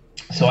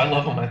 So I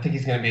love him. I think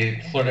he's going to be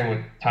flirting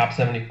with top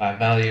 75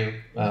 value.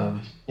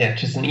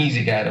 Just an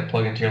easy guy to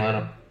plug into your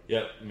lineup.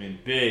 Yep. I mean,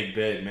 big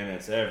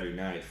minutes every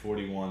night.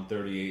 41,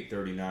 38,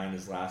 39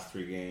 his last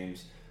 3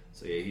 games.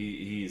 So,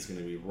 he's going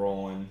to be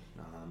rolling.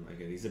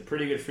 Again, he's a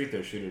pretty good free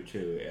throw shooter,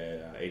 too.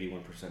 At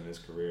 81% of his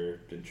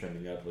career. Been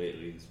trending up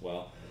lately as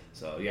well.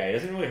 So, he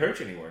doesn't really hurt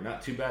you anywhere.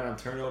 Not too bad on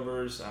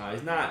turnovers.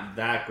 He's not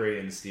that great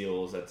in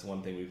steals. That's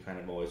one thing we've kind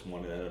of always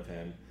wanted out of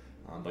him.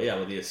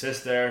 With the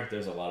assist there,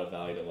 there's a lot of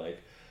value to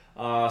like.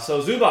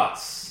 So Zubac,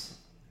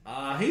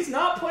 he's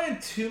not playing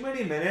too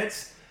many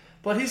minutes,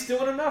 but he's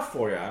doing enough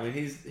for you. I mean,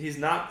 he's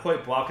not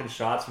quite blocking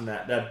shots from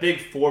that big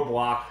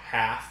 4-block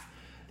half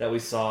that we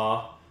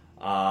saw.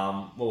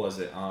 what was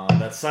it?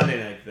 That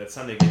Sunday night, that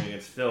Sunday game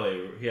against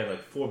Philly, he had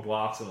like 4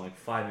 blocks in like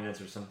 5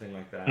 minutes or something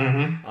like that.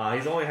 Mm-hmm.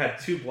 He's only had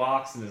 2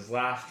 blocks in his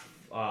last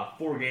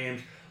 4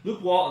 games.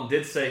 Luke Walton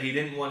did say he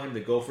didn't want him to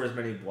go for as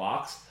many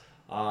blocks.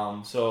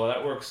 So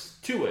that works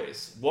 2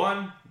 ways.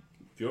 1,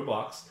 fewer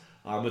blocks.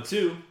 But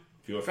 2,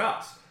 fewer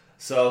fouls.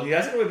 So he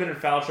hasn't really been in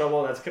foul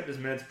trouble. That's kept his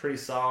minutes pretty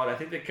solid. I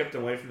think they kept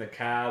him away from the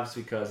Cavs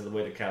because of the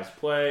way the Cavs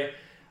play.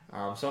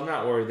 So I'm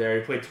not worried there.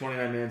 He played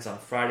 29 minutes on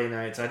Friday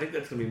night. So I think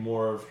that's going to be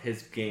more of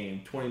his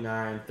game.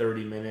 29,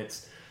 30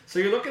 minutes. So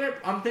you're looking at,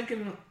 I'm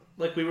thinking,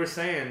 like we were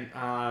saying,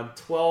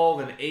 12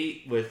 and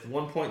 8 with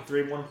 1.3,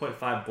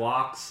 1.5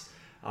 blocks.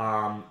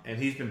 And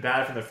he's been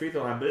bad from the free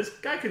throw line. But this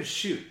guy can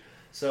shoot.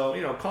 So,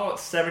 call it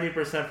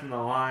 70% from the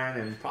line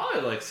and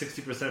probably like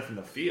 60% from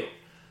the field.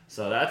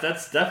 So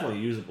that's definitely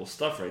usable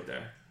stuff right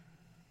there.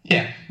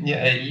 Yeah,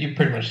 you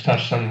pretty much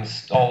touched on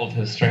all of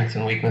his strengths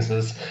and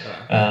weaknesses.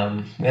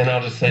 And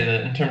I'll just say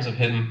that in terms of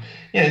him,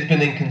 he's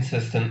been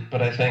inconsistent,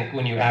 but I think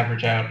when you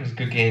average out his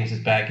good games, his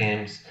bad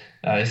games,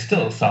 he's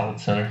still a solid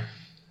center.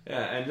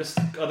 Yeah, and just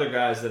other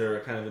guys that are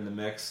kind of in the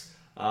mix.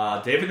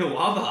 David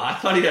Nwaba, I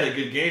thought he had a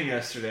good game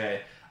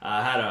yesterday.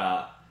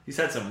 He's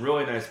had some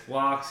really nice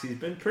blocks. He's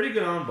been pretty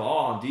good on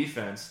ball on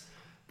defense.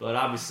 But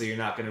obviously, you're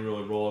not going to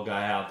really roll a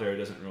guy out there who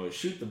doesn't really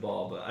shoot the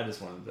ball. But I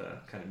just wanted to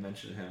kind of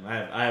mention him.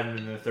 I have him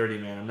in the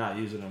 30-man. I'm not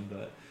using him,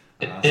 but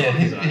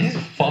he's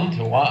fun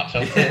to watch.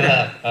 I'll say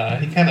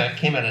that. He kind of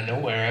came out of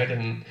nowhere. I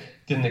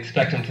didn't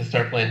expect him to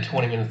start playing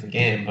 20 minutes a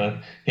game, but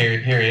here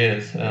he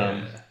is.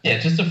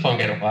 Just a fun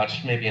guy to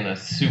watch. Maybe in a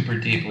super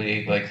deep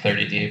league, like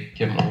 30 deep,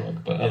 give him a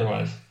look. But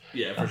otherwise,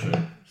 for sure.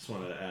 Just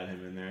wanted to add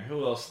him in there.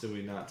 Who else did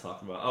we not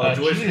talk about?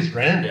 Julius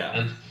Randle.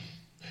 Yeah.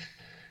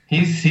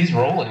 He's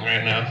rolling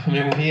right now. I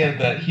mean, when he had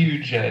that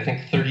huge, I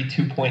think,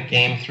 32-point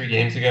game 3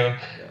 games ago,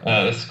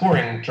 the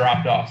scoring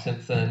dropped off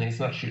since then. He's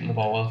not shooting the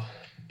ball well.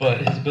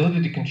 But his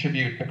ability to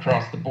contribute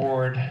across the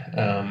board,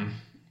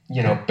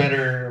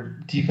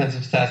 better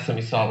defensive stats than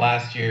we saw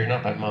last year,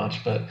 not by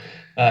much, but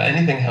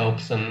anything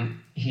helps. And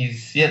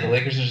the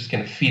Lakers are just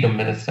going to feed him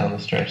minutes down the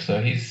stretch.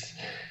 So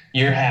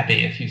you're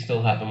happy if you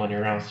still have him on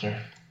your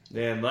roster.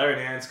 Yeah, and Larry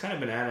Nance kind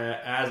of been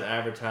as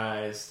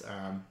advertised,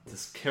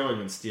 just killing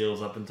in steals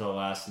up until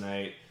last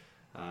night,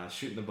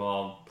 shooting the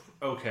ball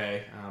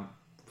okay.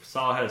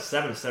 Salah had a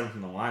 7-7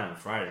 from the line on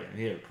Friday, and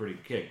he had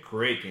a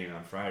great game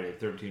on Friday.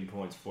 13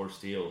 points, 4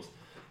 steals,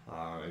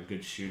 and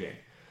good shooting.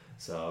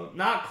 So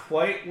not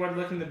quite what I'm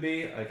looking to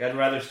be. Like I'd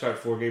rather start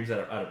 4 games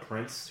out of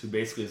Prince, who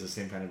basically is the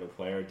same kind of a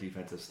player.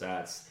 Defensive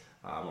stats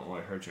won't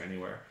really hurt you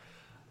anywhere.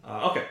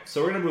 Okay,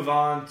 so we're going to move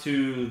on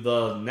to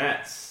the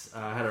Nets.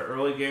 Had an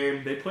early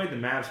game. They played the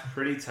Mavs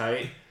pretty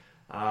tight.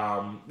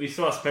 We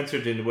saw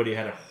Spencer Dinwiddie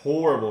had a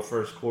horrible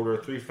first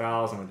quarter, 3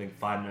 fouls in I think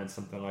 5 minutes,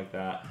 something like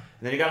that.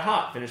 And then he got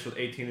hot, finished with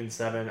 18 and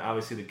 7.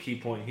 Obviously, the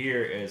key point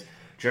here is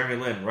Jeremy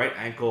Lin, right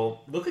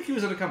ankle. Looked like he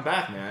was going to come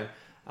back, man.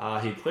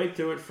 He played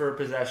through it for a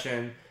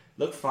possession,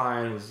 looked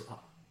fine,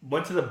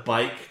 went to the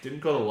bike, didn't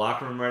go to the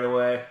locker room right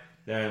away.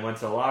 Then went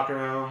to the locker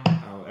room.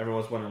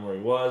 Everyone was wondering where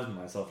he was,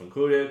 myself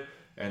included.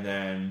 And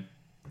then,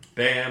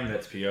 bam,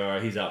 that's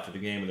PR. He's out for the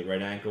game with a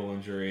right ankle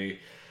injury.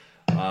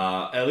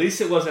 At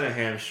least it wasn't a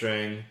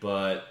hamstring,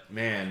 but,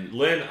 man,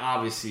 Lin,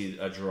 obviously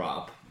a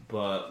drop.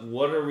 But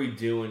what are we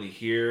doing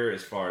here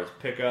as far as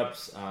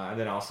pickups? And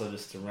then also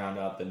just to round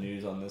out the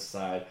news on this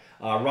side,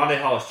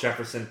 Rondae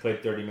Hollis-Jefferson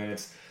played 30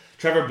 minutes.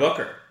 Trevor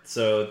Booker,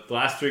 so the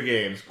last 3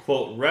 games,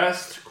 quote,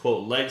 rest,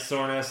 quote, leg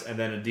soreness, and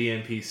then a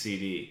DNP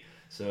CD.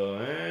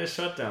 So,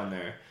 shutdown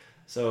there.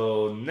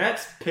 So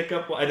Nets pick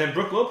up, and then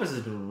Brook Lopez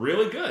has been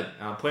really good,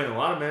 playing a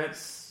lot of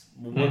minutes.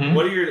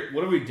 What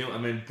are we doing? I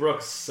mean,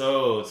 Brook's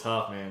so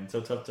tough, man.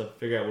 So tough to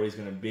figure out what he's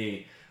going to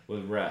be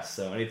with rest.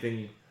 So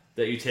anything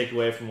that you take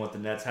away from what the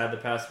Nets had the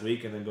past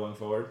week and then going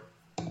forward?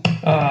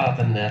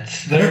 The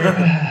Nets. They're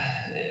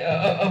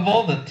of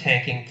all the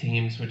tanking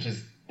teams, which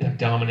have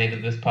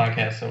dominated this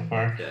podcast so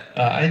far.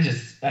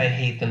 I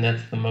hate the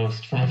Nets the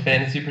most from a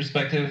fantasy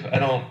perspective. I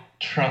don't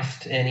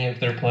trust any of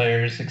their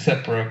players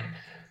except Brook.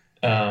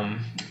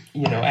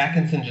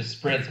 Atkinson just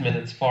spreads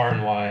minutes far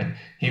and wide.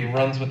 He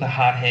runs with a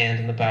hot hand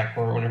in the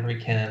backcourt whenever he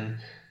can.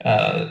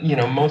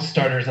 Most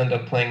starters end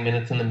up playing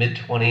minutes in the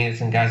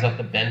mid-20s, and guys off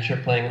the bench are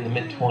playing in the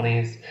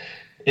mid-20s.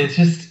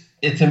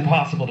 It's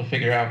impossible to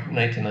figure out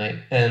night to night,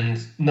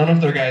 and none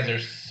of their guys are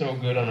so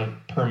good on a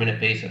permanent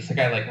basis. A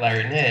guy like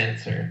Larry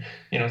Nance or,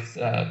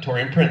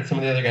 Taurean Prince, some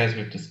of the other guys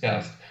we've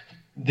discussed,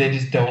 they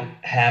just don't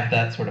have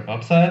that sort of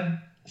upside.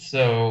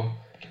 So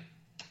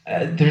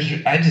I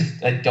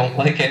don't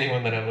like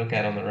anyone that I look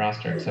at on the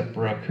roster except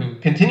Brook, who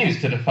continues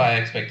to defy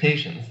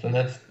expectations. The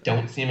Nets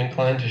don't seem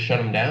inclined to shut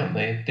him down.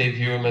 They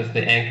view him as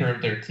the anchor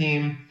of their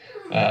team.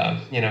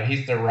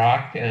 He's the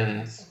rock,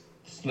 and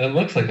it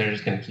looks like they're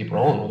just going to keep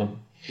rolling with him.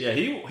 Yeah,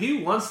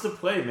 he wants to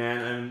play,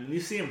 man. I mean, you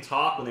see him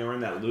talk when they were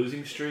in that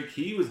losing streak.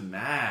 He was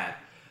mad.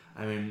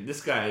 I mean,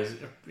 this guy is,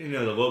 the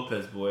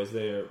Lopez boys,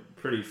 they are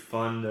pretty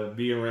fun to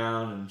be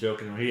around and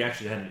joking. He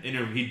actually had an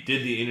interview. He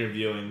did the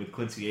interviewing with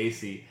Quincy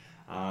Acey.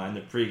 In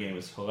the pregame. It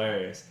was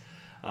hilarious.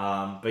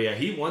 But yeah,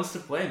 he wants to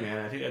play,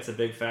 man. I think that's a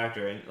big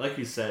factor. And like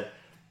you said,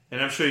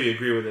 and I'm sure you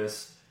agree with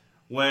this,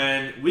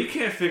 when we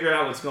can't figure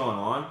out what's going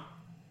on,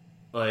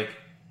 like,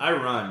 I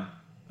run.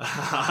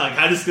 Like,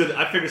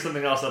 I figure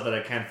something else out that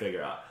I can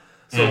figure out.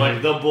 So,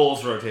 like, the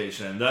Bulls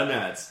rotation, the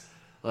Nets,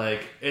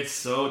 like, it's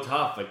so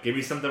tough. Like, give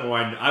me something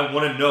where I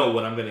want to know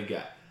what I'm going to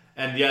get.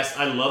 And yes,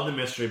 I love the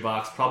mystery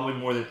box, probably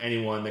more than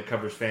anyone that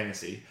covers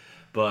fantasy.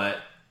 But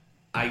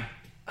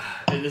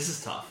this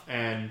is tough.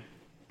 And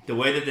the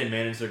way that they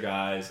manage their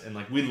guys, and,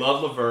 like, we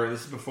love LeVert.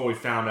 This is before we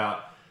found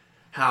out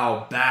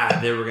how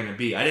bad they were going to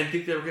be. I didn't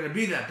think they were going to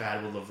be that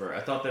bad with LeVert. I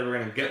thought they were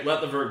going to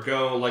let LeVert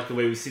go like the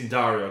way we've seen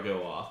Dario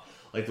go off,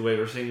 like the way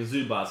we're seeing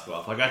Zubats go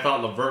off. Like, I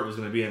thought LeVert was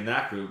going to be in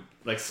that group,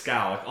 like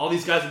Scal. Like, all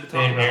these guys have been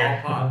talking about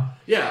all pod.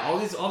 Yeah, all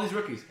these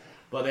rookies.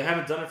 But they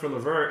haven't done it for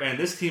LeVert, and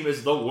this team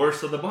is the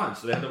worst of the bunch.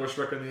 So they have the worst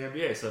record in the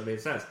NBA, so it made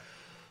sense.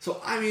 So,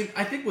 I mean,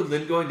 I think with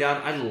Lin going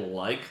down, I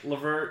like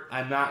LeVert.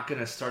 I'm not going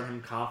to start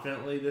him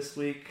confidently this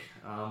week,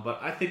 but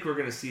I think we're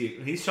going to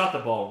see. He shot the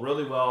ball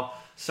really well.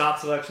 Shot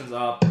selection's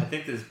up. I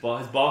think his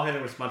ball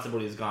handling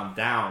responsibility has gone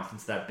down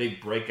since that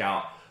big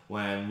breakout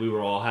when we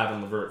were all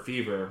having LeVert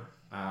fever.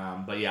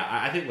 But yeah,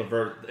 I think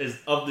LeVert is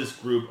of this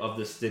group of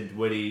this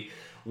Dinwiddie,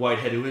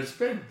 Whitehead, who has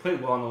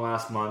played well in the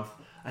last month.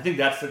 I think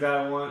that's the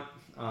guy I want.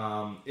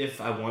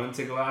 If I wanted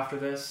to go after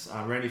this,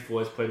 Randy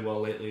Foy's played well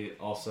lately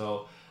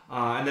also.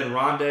 And then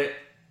Rondae,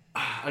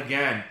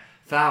 again,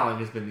 fouling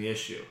has been the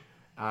issue.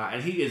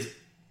 And he is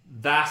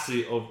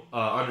vastly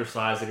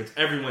undersized against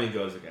everyone he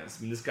goes against.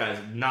 I mean, this guy is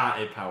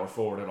not a power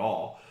forward at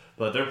all.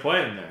 But they're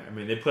playing there. I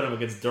mean, they put him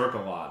against Dirk a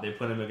lot. They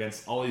put him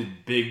against all these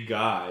big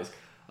guys.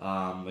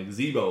 Like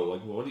Zebo.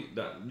 Like,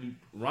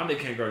 Rondae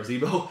can't guard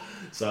Zebo.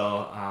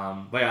 So,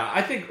 but yeah,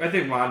 I think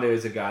Rondae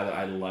is a guy that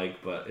I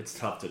like, but it's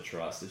tough to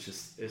trust. It's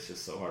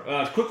just so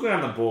hard. Quickly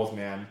on the Bulls,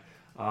 man.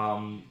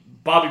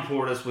 Bobby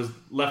Portis was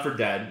left for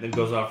dead, then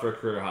goes off for a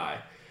career high.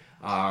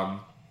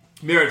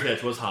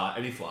 Mirotic was hot,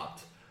 and he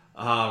flopped.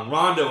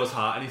 Rondo was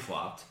hot, and he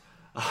flopped.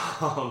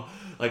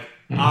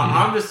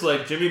 I'm just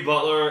like Jimmy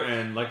Butler,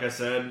 and like I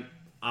said,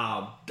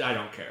 I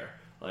don't care.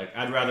 Like,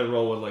 I'd rather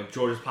roll with, like,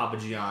 Georges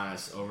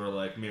Papagiannis over,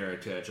 like,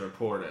 Mirotic or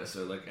Portis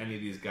or, like, any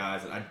of these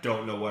guys that I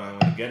don't know what I'm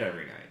going to get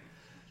every night.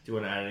 Do you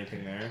want to add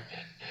anything there?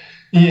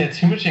 Yeah,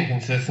 too much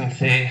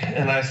inconsistency.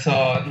 And I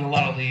saw in a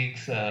lot of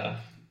leagues,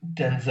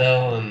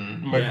 Denzel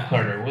and Michael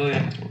Carter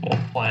Williams were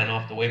both flying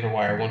off the waiver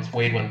wire once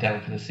Wade went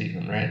down for the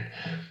season, right?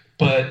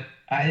 But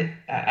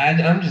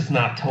I'm just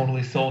not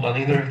totally sold on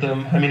either of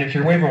them. I mean, if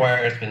your waiver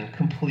wire has been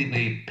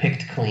completely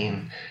picked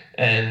clean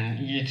and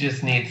you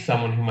just need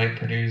someone who might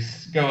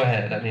produce, go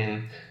ahead. I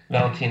mean,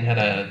 Valentin had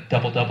a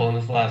double-double in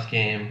his last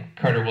game.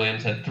 Carter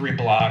Williams had 3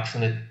 blocks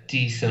and a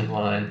decent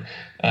line.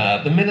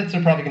 The minutes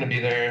are probably going to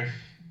be there,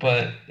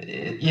 but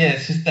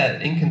it's just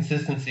that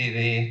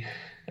inconsistency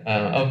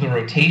of the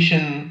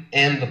rotation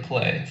and the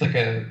play. It's like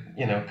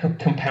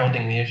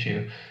compounding the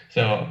issue.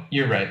 So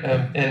you're right.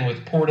 And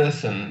with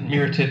Portis and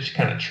Mirotic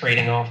kind of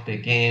trading off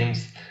big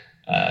games,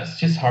 it's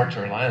just hard to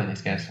rely on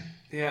these guys.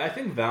 Yeah, I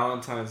think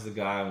Valentine's the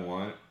guy I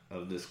want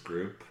of this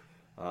group.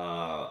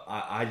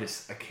 I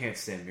can't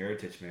stand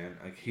Mirotic, man.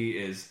 Like, he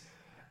is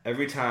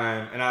every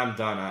time, and I'm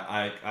done.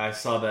 I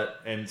saw that,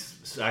 and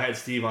I had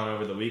Steve on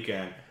over the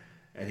weekend,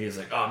 and he was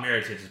like, "Oh,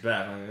 Mirotic is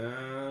back." I'm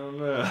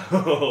like,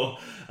 "Oh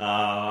no,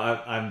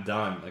 I'm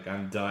done. Like,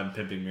 I'm done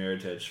pimping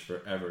Mirotic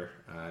forever.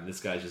 This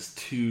guy's just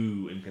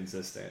too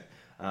inconsistent."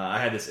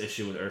 I had this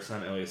issue with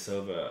Ersan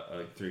Ilyasova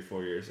like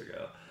 3-4 years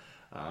ago.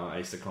 I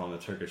used to call him the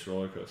Turkish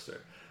roller coaster,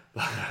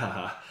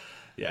 but.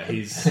 Yeah,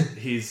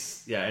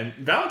 and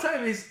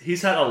Valentine,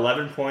 he's had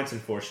 11 points in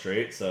 4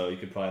 straight, so you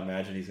could probably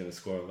imagine he's going to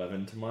score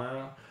 11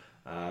 tomorrow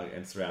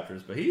against the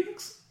Raptors, but he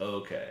looks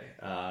okay.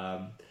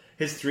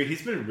 His 3,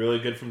 he's been really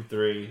good from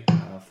 3,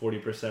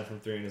 40% from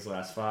 3 in his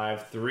last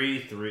 5, 3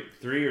 threes,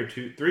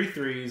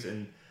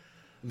 and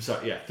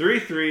 3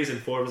 threes in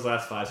 4 of his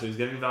last 5, so he's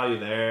getting value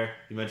there.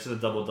 You mentioned the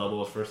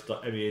double-double, his first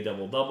NBA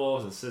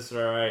double-double, his assists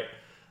are all right.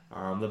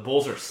 The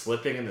Bulls are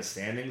slipping in the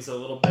standings a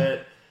little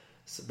bit.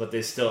 But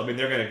they still, I mean,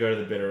 they're going to go to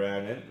the bitter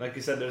end. And like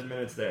you said, there's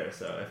minutes there.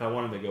 So if I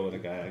wanted to go with a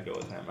guy, I'd go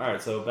with him. All right,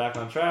 so back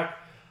on track.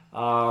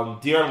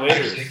 Dion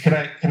Waiters. Actually,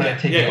 can I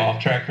take you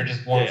off track for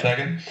just one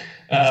second?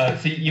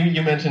 So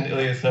you mentioned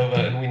Ilyasova,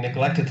 and we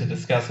neglected to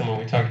discuss him when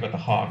we talked about the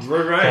Hawks.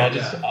 We're right.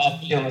 So I'll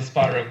be on the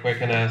spot real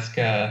quick and ask,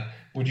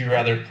 would you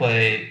rather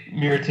play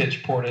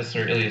Mirotic, Portis,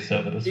 or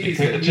Ilyasova this week?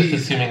 Just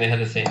assuming they had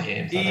the same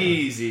games.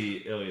 Easy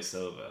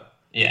Ilyasova.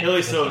 Yeah,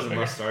 Ilyasova's a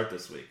must start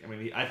this week. I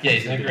mean,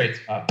 he's in a great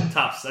spot.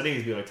 I think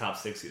he's be like top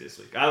 60 this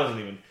week.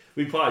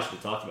 We probably should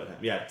have talked about him.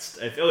 Yeah, if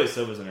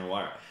Ilyasova's in their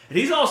wire, and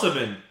he's also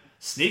been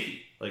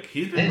sneaky. Like,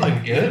 he's been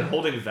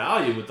holding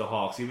value with the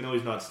Hawks, even though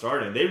he's not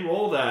starting. They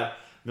roll that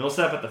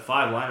Millsap at the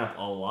 5 lineup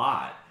a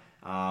lot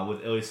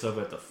with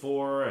Ilyasova at the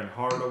 4 and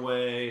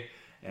Hardaway.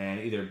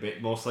 And either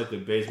most likely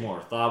Bazemore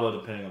or Thabo,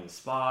 depending on the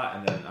spot.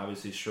 And then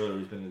obviously Schroeder,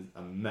 who's been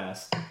a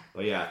mess.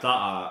 But yeah,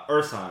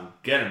 Ersan,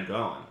 get him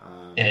going.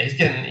 He's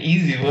getting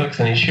easy looks,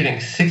 and he's shooting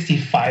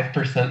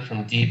 65%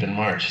 from deep in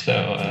March.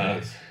 So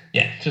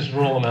Yeah, just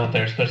roll him out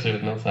there, especially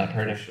with Millsap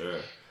hurting. For sure.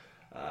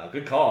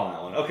 Good call on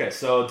that one. Okay,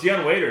 so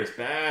Dion Waiters,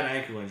 bad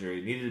ankle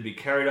injury. Needed to be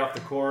carried off the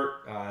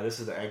court. This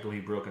is the ankle he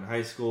broke in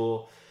high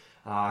school.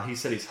 He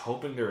said he's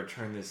hoping to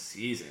return this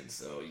season.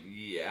 So,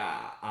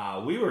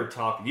 yeah. We were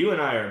talking. You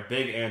and I are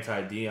big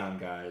anti-Dion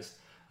guys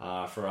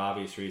for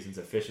obvious reasons,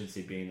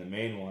 efficiency being the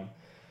main one.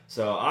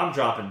 So, I'm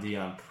dropping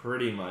Dion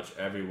pretty much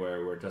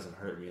everywhere where it doesn't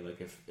hurt me.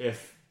 Like,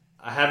 if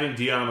having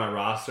Dion on my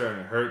roster and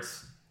it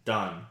hurts,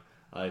 done.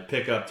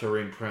 Pick up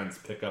Taurean Prince,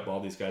 pick up all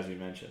these guys we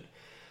mentioned.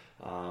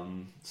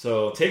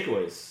 So,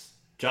 takeaways.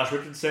 Josh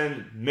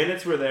Richardson,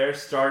 minutes were there,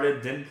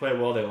 started, didn't play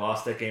well. They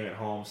lost that game at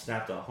home,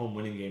 snapped a home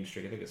winning game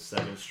streak. I think it's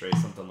 7 straight,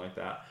 something like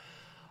that.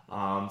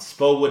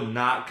 Spo would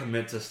not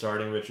commit to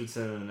starting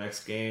Richardson in the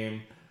next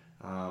game.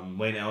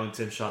 Wayne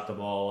Ellington shot the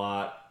ball a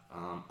lot.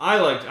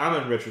 I'm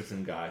a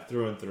Richardson guy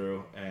through and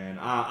through, and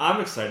I'm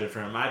excited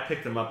for him. I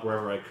picked him up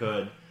wherever I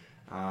could,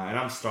 and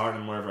I'm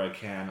starting him wherever I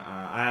can.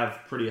 I have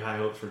pretty high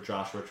hopes for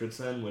Josh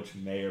Richardson, which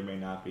may or may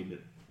not be.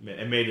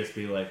 It may just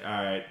be like,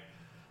 all right,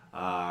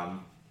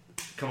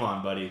 come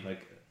on, buddy.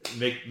 Like,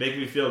 make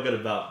me feel good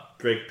about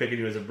picking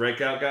you as a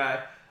breakout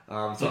guy.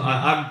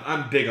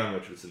 I'm big on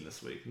Richardson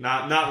this week.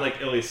 Not like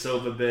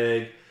Ilyasova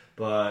big,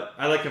 but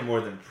I like him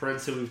more than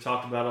Prince, who we've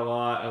talked about a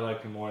lot. I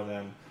like him more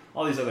than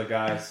all these other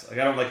guys. Like,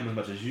 I don't like him as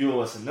much as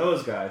Ulis and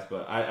those guys,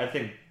 but I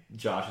think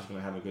Josh is going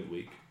to have a good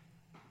week.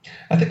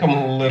 I think I'm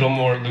a little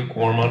more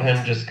lukewarm on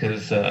him just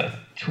because,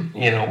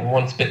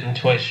 once bitten,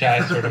 twice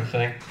shy sort of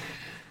thing.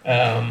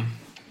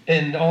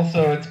 And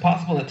also, it's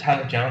possible that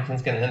Tyler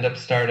Johnson's going to end up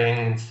starting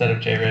instead of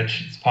Jay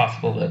Rich. It's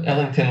possible that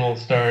Ellington will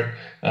start.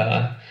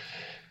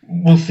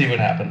 We'll see what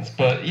happens.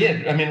 But,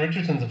 yeah, I mean,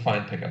 Richardson's a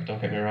fine pickup, don't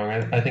get me wrong.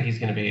 I think he's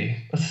going to be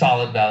a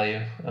solid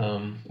value.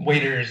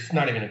 Waiters,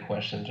 not even a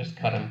question. Just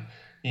cut him.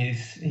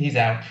 He's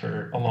out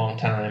for a long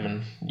time,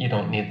 and you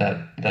don't need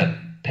that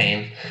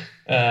pain.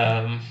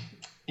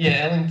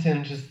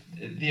 Ellington, just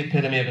the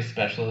epitome of a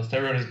specialist. I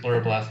wrote his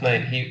blurb last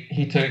night.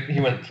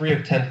 He went 3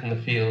 of 10 from the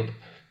field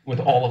with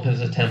all of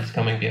his attempts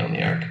coming beyond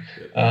the arc.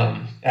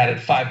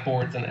 Added 5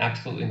 boards and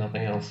absolutely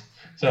nothing else.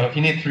 So if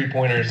you need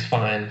 3-pointers,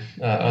 fine.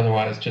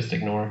 Otherwise, just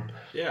ignore him.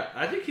 Yeah,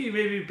 I think he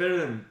may be better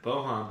than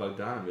Bojan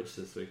Bogdanovic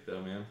this week,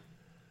 though, man.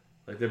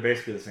 Like, they're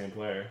basically the same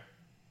player.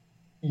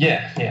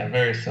 Yeah,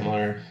 very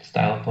similar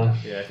style of play.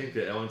 Yeah, I think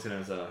that Ellington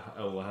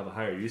will have a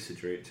higher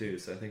usage rate, too,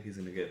 so I think he's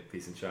going to get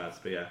decent shots.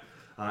 But, yeah,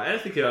 I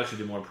think he'll actually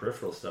do more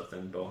peripheral stuff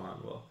than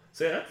Bojan will.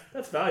 So, yeah,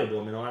 that's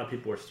valuable. I mean, a lot of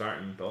people are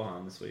starting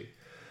Bojan this week.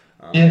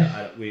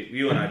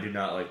 You and I do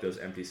not like those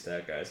empty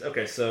stat guys.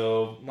 Okay,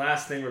 so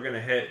last thing we're going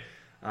to hit,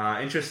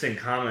 interesting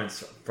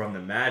comments from the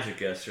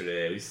Magic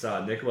yesterday. We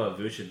saw Nikola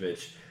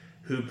Vucevic,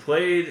 who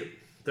played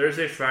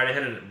Thursday, Friday,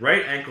 had a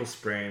right ankle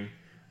sprain,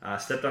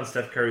 stepped on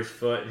Steph Curry's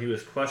foot. He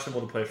was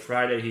questionable to play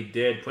Friday. He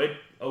played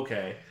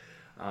okay.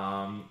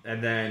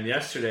 And then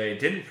yesterday,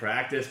 didn't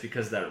practice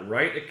because of that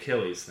right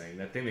Achilles thing,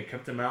 that thing that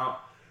kept him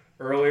out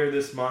earlier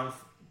this month.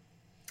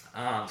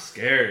 I'm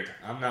scared.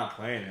 I'm not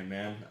playing him,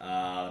 man.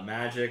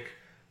 Magic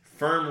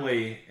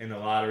firmly in the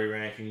lottery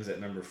rankings at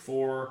number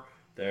 4.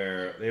 They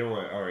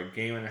are a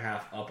game and a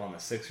half up on the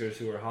Sixers,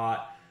 who are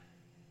hot.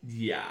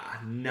 Yeah,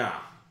 no.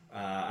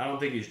 I don't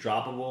think he's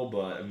droppable,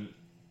 but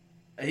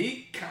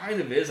he kind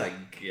of is, I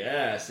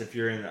guess, if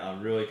you're in a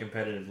really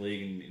competitive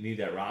league and you need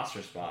that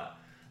roster spot.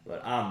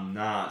 But I'm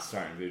not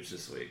starting Vooch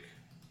this week.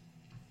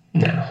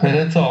 No, and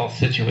it's all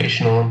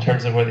situational in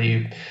terms of whether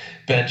you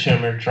bench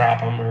him or drop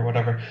him or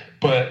whatever.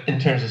 But in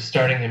terms of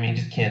starting him, you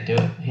just can't do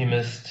it. He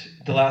missed,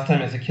 the last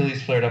time his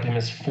Achilles flared up, he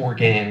missed 4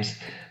 games.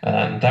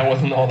 That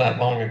wasn't all that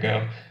long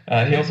ago.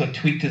 He also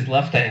tweaked his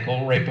left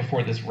ankle right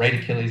before this right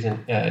Achilles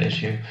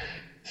issue.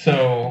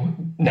 So,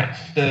 no,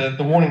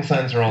 the warning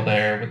signs are all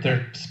there. With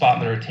their spot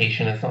in the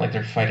rotation, it's not like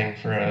they're fighting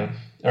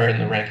or in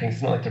the rankings,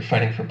 it's not like they're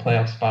fighting for a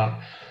playoff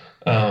spot.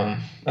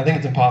 I think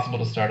it's impossible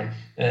to start him.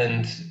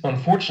 And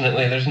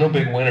unfortunately, there's no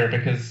big winner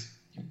because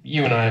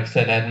you and I have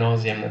said ad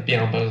nauseum that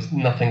Bielbo is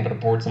nothing but a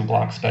boards and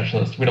blocks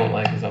specialist. We don't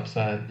like his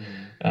upside.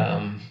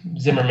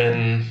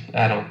 Zimmerman,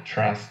 I don't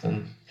trust,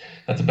 and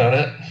that's about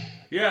it.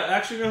 Yeah,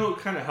 actually, you know who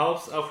kind of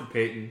helps? Elfrid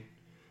Payton.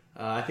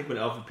 I think when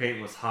Elfrid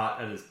Payton was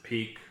hot at his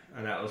peak,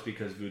 and that was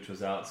because Vooch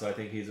was out, so I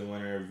think he's a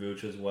winner of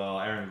Vooch as well.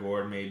 Aaron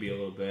Gordon maybe a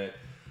little bit.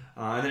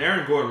 And then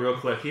Aaron Gordon, real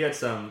quick, he had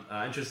some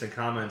interesting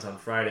comments on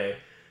Friday,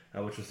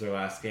 which was their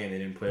last game. They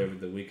didn't play over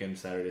the weekend,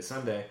 Saturday,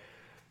 Sunday.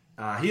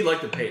 He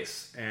liked the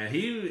pace, and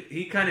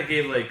he kind of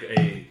gave like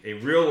a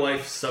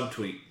real-life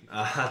subtweet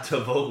to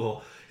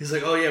Vogel. He's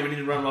like, oh yeah, we need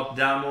to run him up and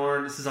down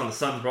more. This is on the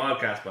Suns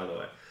broadcast, by the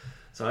way.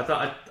 So I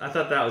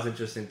thought that was an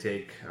interesting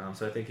take.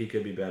 So I think he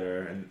could be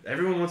better. And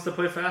everyone wants to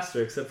play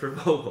faster except for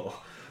Vogel,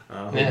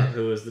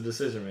 who is the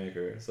decision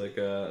maker. It's like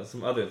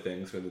some other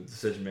things where the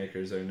decision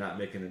makers are not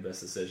making the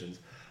best decisions.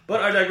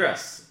 But I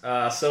digress.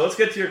 So let's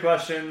get to your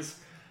questions.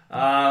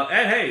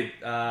 And hey,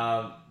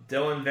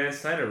 Dylan Van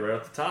Snyder right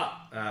off the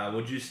top.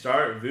 Would you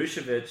start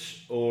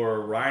Vucevic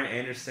or Ryan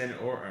Anderson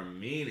or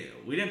Aminu?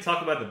 We didn't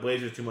talk about the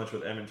Blazers too much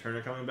with Evan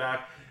Turner coming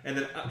back. And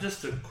then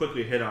just to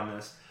quickly hit on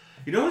this,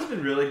 you know who's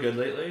been really good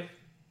lately?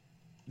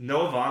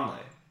 Noah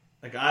Vonleh.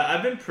 Like,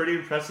 I've been pretty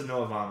impressed with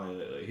Noah Vonleh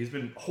lately. He's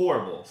been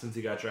horrible since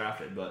he got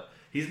drafted, but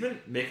he's been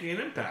making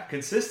an impact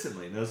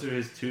consistently. And those are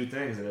his two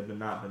things that have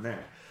not been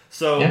there.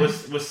 So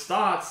with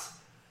Stotts,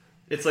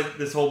 it's like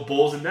this whole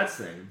Bulls and Nets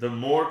thing. The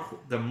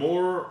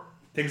more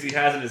things he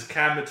has in his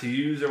cabinet to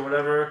use or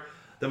whatever,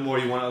 the more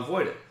you want to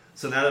avoid it.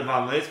 So now that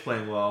Vonleh's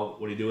playing well,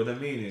 what do you do with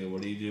Aminu?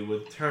 What do you do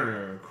with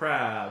Turner,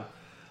 Crabbe,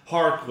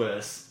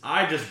 Harkless?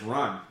 I just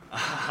run.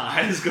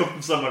 I just go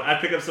from someone. I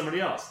pick up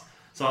somebody else.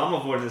 So I'm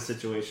avoiding this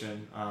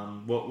situation.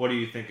 What are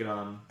you thinking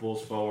on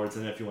Bulls forwards?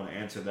 And if you want to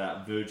answer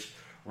that, Vooch,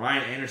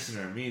 Ryan Anderson,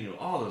 or Aminu,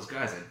 all those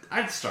guys,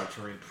 I'd start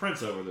Taurean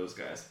Prince over those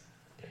guys.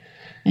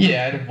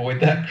 Yeah, I'd avoid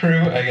that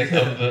crew. I guess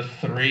of the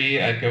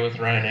three, I'd go with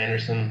Ryan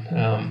Anderson.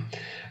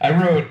 I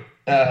wrote,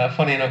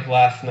 funny enough,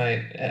 last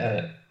night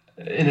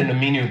in an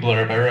Aminu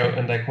blurb, I wrote,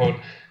 and I quote,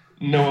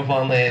 Noah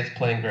Vonleh is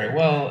playing very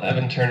well.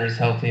 Evan Turner's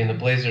healthy, and the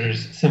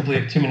Blazers simply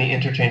have too many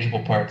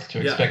interchangeable parts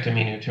to expect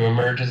Aminu to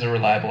emerge as a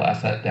reliable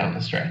asset down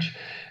the stretch.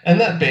 And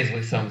that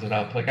basically sums it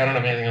up. Like, I don't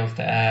have anything else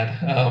to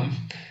add.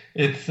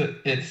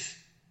 It's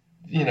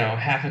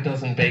half a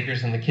dozen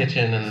bakers in the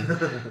kitchen,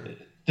 and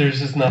there's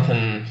just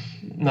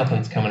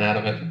nothing's coming out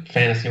of it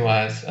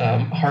fantasy-wise.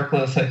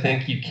 Harkless, I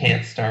think you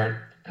can't start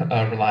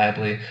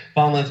reliably.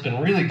 Vonleh's been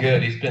really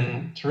good. He's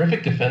been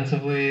terrific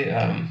defensively,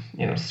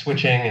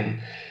 switching and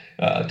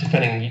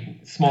defending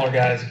smaller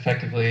guys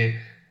effectively,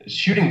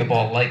 shooting the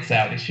ball lights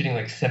out. He's shooting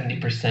like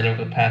 70%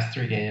 over the past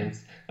 3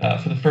 games.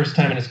 For the first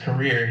time in his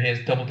career, he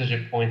has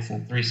double-digit points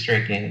in 3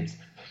 straight games.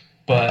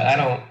 But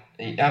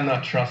I'm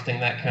not trusting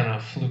that kind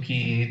of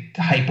fluky,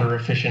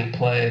 hyper-efficient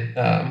play,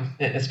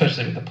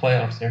 especially with the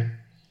playoffs here.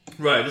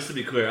 Right, just to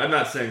be clear, I'm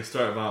not saying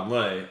start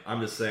Vonleh.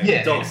 I'm just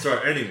saying don't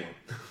start anyone.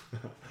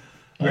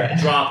 Right.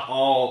 Drop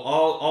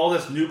all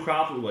this new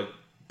crop like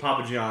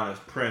Papagiannis,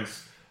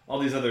 Prince, all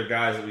these other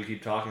guys that we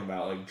keep talking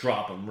about. Like,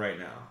 drop them right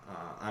now.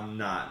 I'm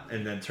not.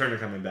 And then Turner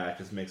coming back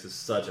just makes it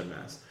such a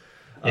mess.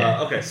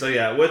 Okay, so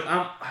I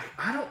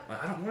don't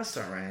want to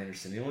start Ryan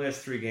Anderson. He only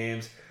has 3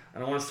 games. I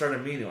don't want to start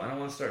Aminu. I don't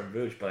want to start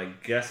Vooch. But I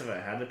guess if I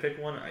had to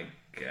pick one, I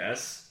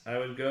guess I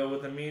would go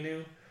with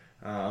Aminu,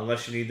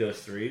 unless you need those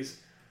 3s.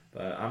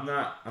 But I'm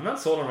not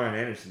sold on Ryan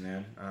Anderson,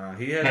 man.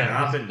 He has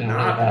not been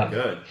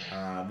good.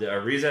 The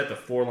Ariza at the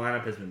 4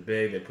 lineup has been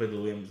big. They played the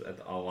Williams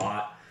a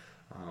lot.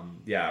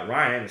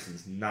 Ryan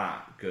Anderson's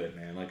not good,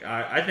 man. Like,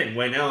 I think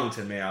Wayne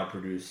Ellington may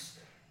outproduce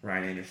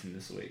Ryan Anderson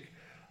this week.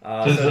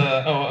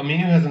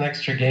 Aminu has an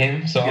extra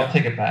game, so I'll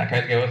take it back.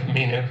 I'd go with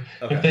Aminu.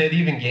 Okay. If they had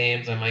even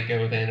games, I might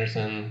go with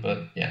Anderson,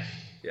 but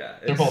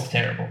they're both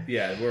terrible.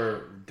 Yeah,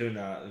 we're doing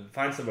that.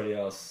 Find somebody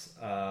else.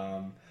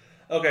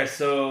 Okay,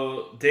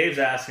 so Dave's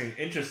asking,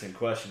 interesting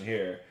question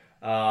here.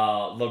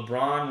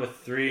 LeBron with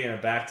 3 and a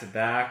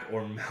back-to-back,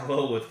 or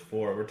Melo with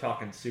 4? We're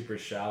talking super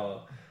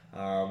shallow.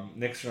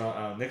 Knicks are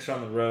on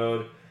the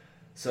road.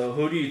 So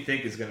who do you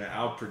think is going to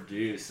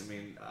outproduce? I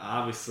mean,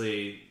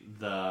 obviously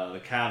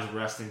the Cavs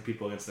resting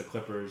people against the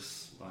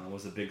Clippers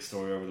was a big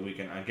story over the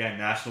weekend. Again,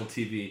 national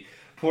TV,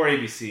 poor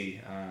ABC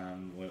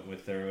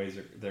with their ways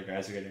their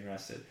guys are getting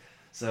rested.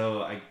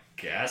 So I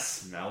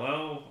guess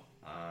Melo.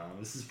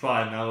 This is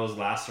probably Melo's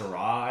last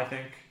hurrah, I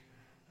think.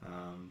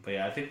 But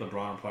I think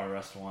LeBron will probably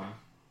rest 1.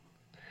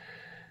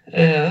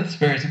 Yeah, that's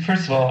very.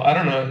 First of all, I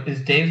don't know.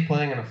 Is Dave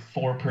playing in a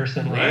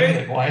 4-person league?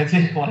 Right? Like, why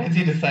is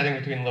he deciding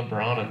between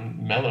LeBron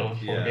and Melo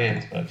with 4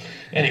 games? But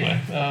anyway,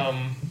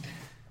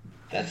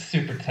 that's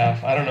super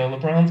tough. I don't know.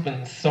 LeBron's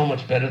been so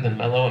much better than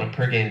Melo on a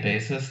per game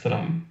basis that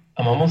I'm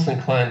almost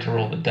inclined to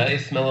roll the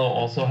dice. Melo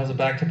also has a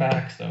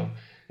back-to-back, so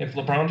if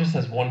LeBron just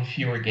has 1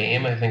 fewer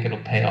game, I think it'll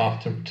pay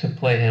off to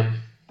play him.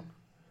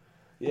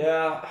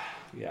 Yeah,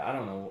 I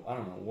don't know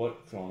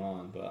what's going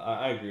on, but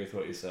I agree with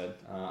what you said.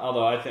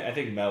 Although I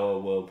think Melo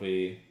will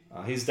be,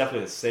 he's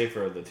definitely the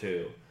safer of the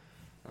two.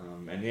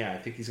 I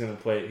think he's going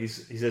to play. He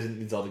doesn't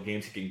need all the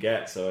games he can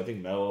get, so I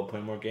think Melo will play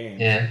more games.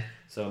 Yeah.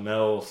 So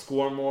Melo will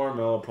score more.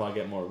 Melo will probably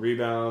get more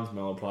rebounds.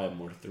 Melo will probably have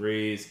more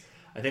threes.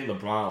 I think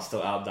LeBron will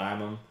still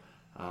out-dime him.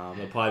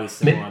 They'll probably be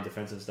similar on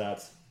defensive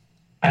stats.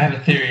 I have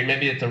a theory.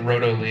 Maybe it's a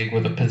roto league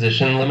with a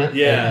position limit.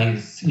 Yeah, and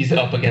he's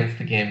up against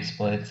the game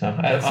split. So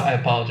I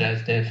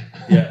apologize, Dave.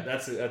 Yeah,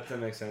 that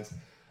makes sense.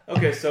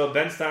 Okay, so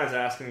Ben Stein's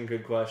asking a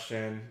good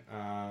question.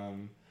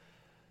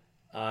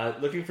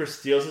 Looking for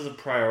steals as a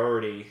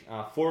priority.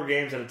 4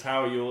 games at a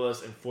Tyler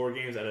Ulis and 4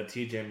 games at a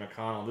TJ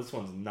McConnell. This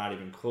one's not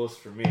even close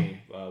for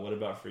me. What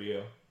about for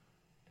you?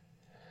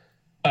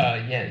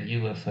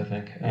 Ulis, I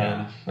think.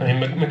 Yeah.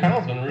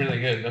 McConnell's been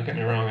really good. Don't get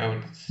me wrong. I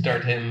would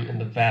start him in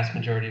the vast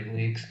majority of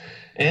leagues.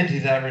 And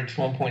he's averaged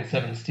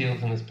 1.7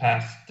 steals in the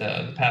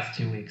past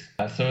 2 weeks.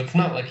 So it's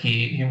not like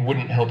he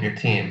wouldn't help your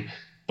team.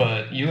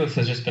 But Ulis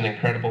has just been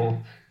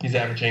incredible. He's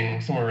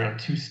averaging somewhere around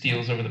 2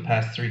 steals over the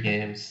past 3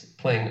 games,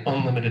 playing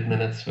unlimited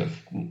minutes with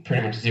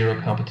pretty much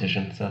zero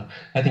competition. So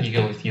I think you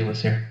go with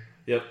Ulis here.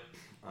 Yep,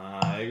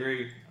 I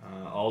agree.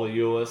 All the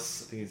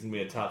Ulis. I think he's going to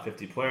be a top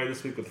 50 player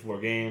this week with 4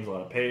 games, a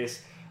lot of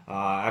pace.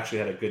 I actually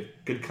had a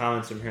good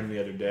comments from him the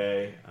other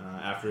day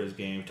after his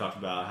game. Talked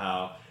about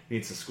how He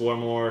needs to score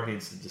more. He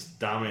needs to just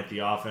dominate the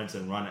offense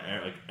and run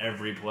like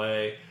every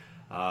play.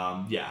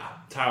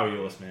 Tyler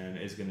Ulis, man,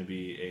 is going to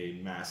be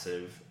a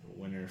massive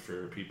winner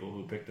for people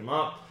who picked him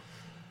up.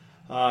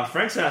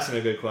 Frank's asking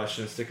a good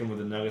question, sticking with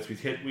the Nuggets. We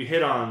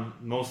hit on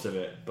most of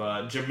it,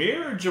 but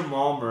Jameer or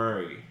Jamal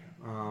Murray?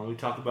 We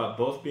talked about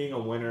both being a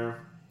winner.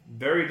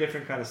 Very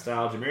different kind of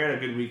style. Jameer had a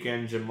good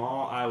weekend.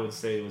 Jamal, I would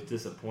say, was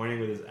disappointing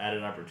with his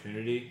added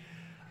opportunity.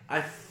 I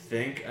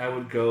think I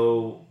would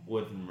go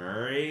with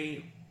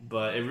Murray,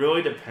 but it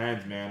really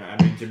depends, man.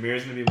 I mean,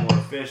 Jameer's going to be more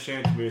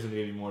efficient. Jameer's going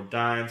to give you more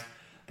dimes.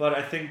 But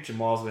I think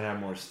Jamal's going to have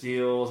more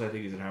steals. I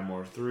think he's going to have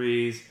more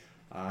threes.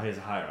 He has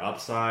a higher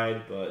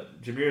upside.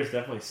 But Jameer is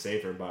definitely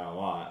safer by a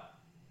lot.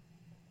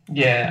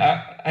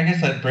 Yeah, I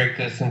guess I'd break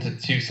this into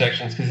two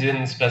sections because he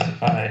didn't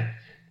specify,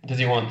 does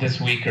he want this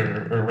week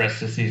or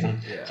rest of the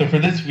season? Yeah. So for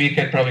this week,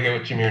 I'd probably go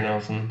with Jameer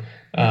Nelson.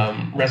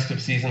 Rest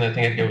of season, I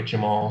think I'd go with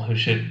Jamal, who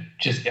should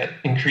just get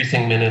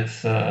increasing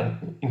minutes,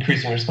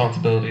 increasing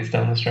responsibilities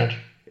down the stretch.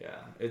 Yeah,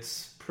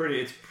 it's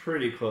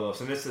pretty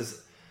close. And this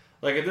is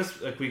like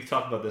we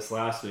talked about this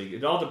last week.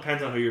 It all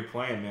depends on who you're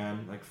playing,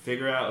 man. Like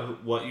figure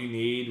out what you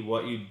need,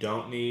 what you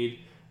don't need,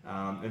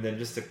 and then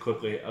just to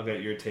quickly, I'll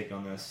get your take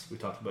on this. We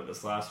talked about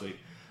this last week.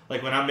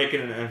 Like when I'm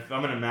if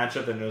I'm in a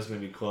matchup that I know is going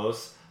to be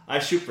close, I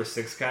shoot for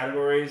 6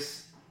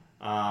 categories.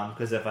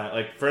 Because if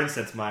I for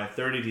instance, my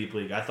 30 deep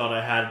league, I thought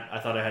I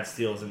had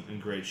steals in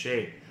great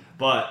shape,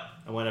 but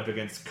I went up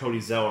against Cody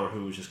Zeller,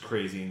 who was just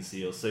crazy in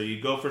steals. So you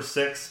go for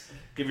 6,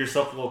 give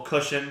yourself a little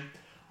cushion,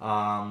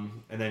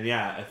 and then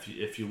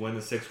if you win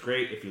the 6,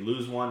 great. If you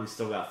lose one, you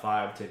still got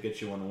 5 to get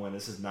you one to win.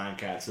 This is 9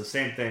 cat, so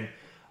same thing.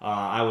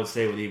 I would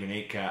say with even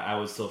 8 cat, I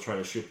would still try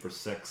to shoot for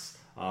 6.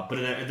 But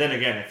then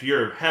again, if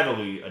you're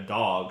heavily a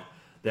dog,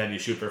 then you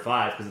shoot for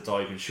 5 because it's all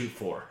you can shoot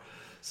for.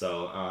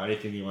 So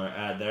anything you want to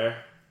add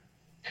there?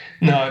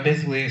 No, I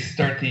basically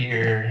start the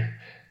year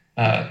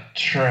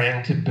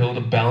trying to build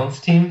a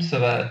balanced team so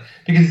that,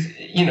 because,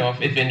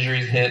 if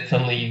injuries hit,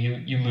 suddenly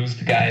you lose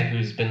the guy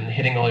who's been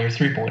hitting all your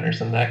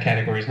 3-pointers, and that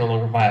category is no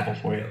longer viable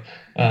for you.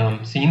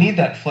 So you need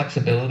that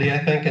flexibility,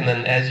 I think, and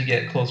then as you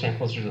get closer and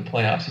closer to the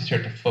playoffs, you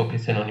start to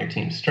focus in on your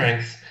team's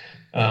strengths,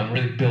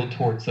 really build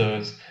towards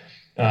those.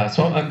 But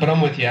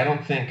I'm with you. I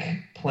don't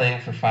think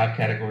playing for 5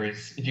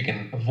 categories, if you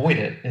can avoid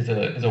it, is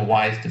a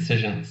wise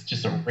decision. It's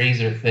just a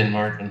razor thin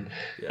margin,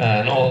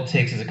 and all it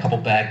takes is a couple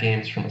bad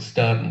games from a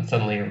stud, and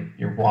suddenly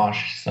you're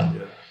washed. So,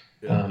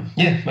 I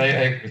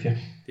agree with you.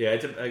 Yeah,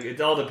 it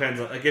all depends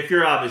on if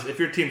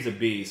your team's a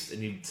beast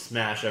and you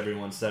smash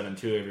everyone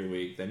 7-2 every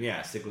week,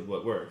 then stick with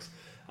what works,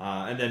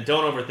 and then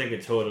don't overthink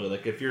it totally.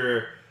 Like if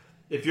you're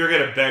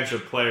gonna bench a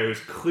player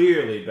who's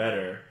clearly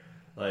better.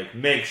 Like,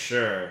 make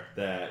sure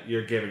that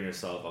you're giving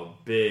yourself a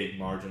big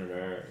margin of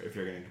error if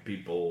you're going to be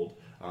bold,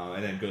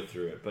 and then go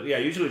through it. But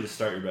usually just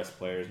start your best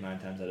players 9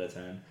 times out of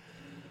 10.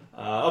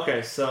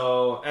 Okay,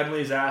 so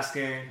Emily's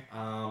asking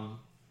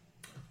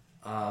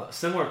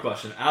similar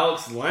question: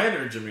 Alex Len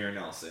or Jameer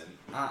Nelson?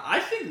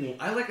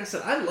 Like I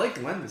said, I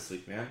like Len this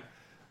week, man.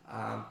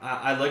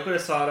 I like what I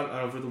saw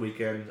over the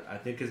weekend. I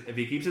think if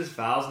he keeps his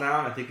fouls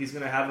down, I think he's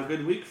going to have a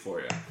good week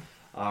for you.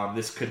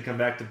 This could come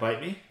back to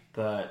bite me,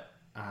 but.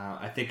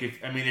 I think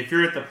if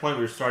you're at the point where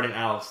you're starting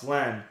Alex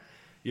Len,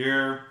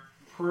 you're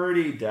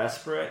pretty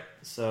desperate.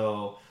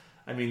 So,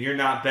 you're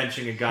not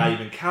benching a guy you've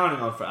been counting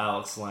on for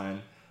Alex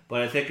Len.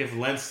 But I think if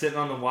Len's sitting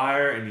on the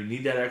wire and you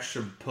need that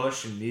extra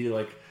push and you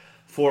need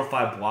 4 or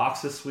 5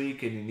 blocks this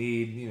week and you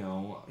need,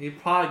 he'll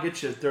probably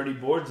get you 30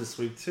 boards this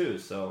week too.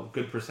 So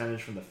good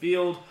percentage from the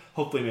field.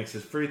 Hopefully makes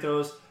his free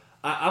throws.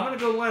 I'm going to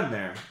go Len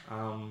there.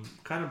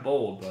 Kind of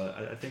bold,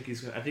 but I think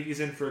he's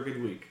in for a good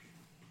week.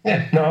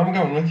 Yeah, no, I'm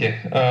going with you.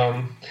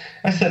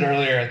 I said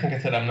earlier,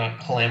 I'm not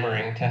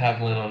clamoring to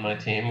have Lynn on my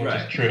team, which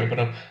is true, but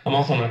I'm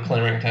also not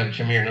clamoring to have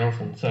Jameer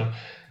Nelson. So,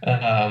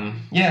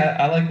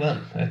 I like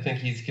Lynn. I think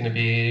he's going to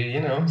be,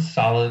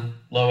 solid,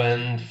 low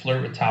end,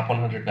 flirt with top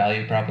 100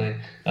 value probably.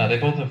 They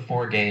both have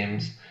 4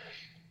 games,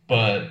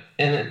 but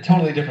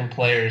totally different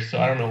players. So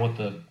I don't know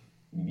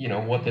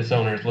what this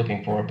owner is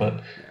looking for,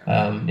 but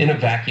in a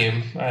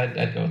vacuum,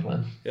 I'd go with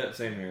Len. Yeah,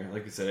 same here.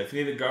 Like you said, if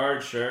you need a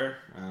guard, sure,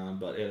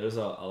 but there's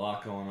a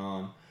lot going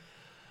on.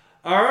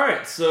 All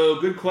right, so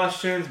good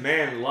questions,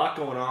 man. A lot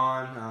going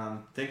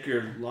on. Think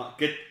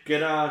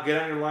get on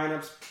your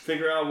lineups,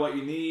 figure out what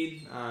you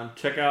need,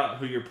 check out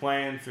who you're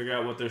playing, figure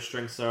out what their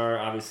strengths are.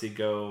 Obviously,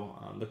 go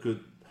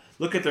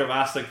look at their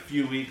last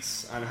few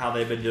weeks on how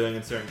they've been doing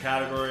in certain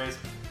categories.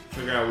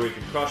 Figure out where you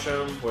can crush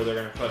them, where they're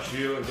going to crush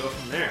you, and go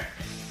from there.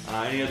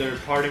 Any other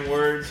parting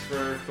words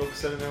for folks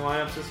setting their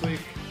lineups this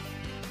week?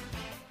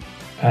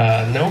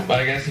 Nope.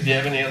 I guess if you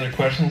have any other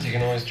questions, you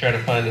can always try to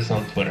find us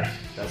on Twitter.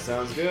 That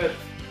sounds good.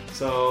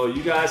 So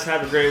you guys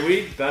have a great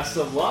week. Best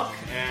of luck,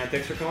 and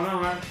thanks for coming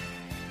on, Ryan.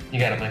 You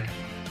got it, Mike.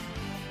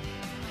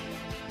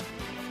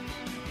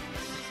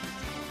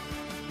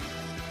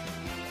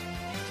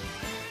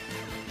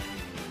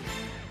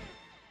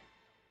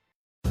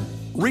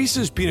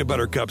 Reese's Peanut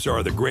Butter Cups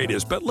are the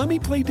greatest, but let me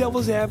play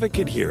devil's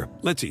advocate here.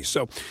 Let's see.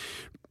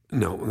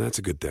 No, that's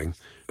a good thing.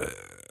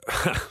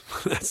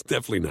 That's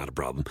definitely not a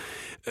problem.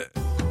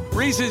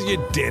 Reese's,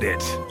 you did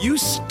it. You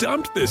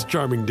stumped this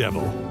charming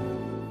devil.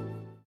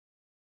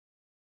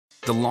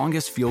 The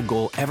longest field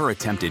goal ever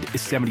attempted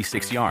is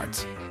 76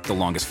 yards. The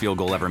longest field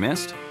goal ever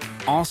missed?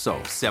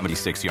 Also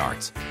 76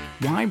 yards.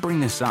 Why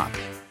bring this up?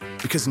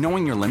 Because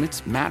knowing your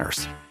limits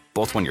matters,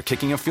 both when you're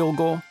kicking a field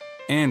goal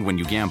and when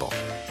you gamble.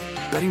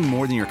 Betting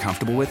more than you're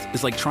comfortable with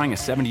is like trying a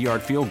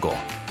 70-yard field goal.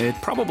 It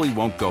probably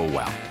won't go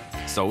well.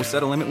 So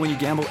set a limit when you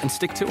gamble and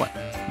stick to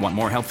it. Want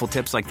more helpful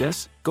tips like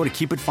this? Go to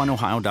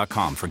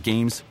keepitfunohio.com for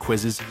games,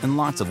 quizzes, and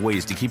lots of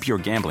ways to keep your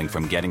gambling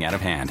from getting out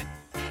of hand.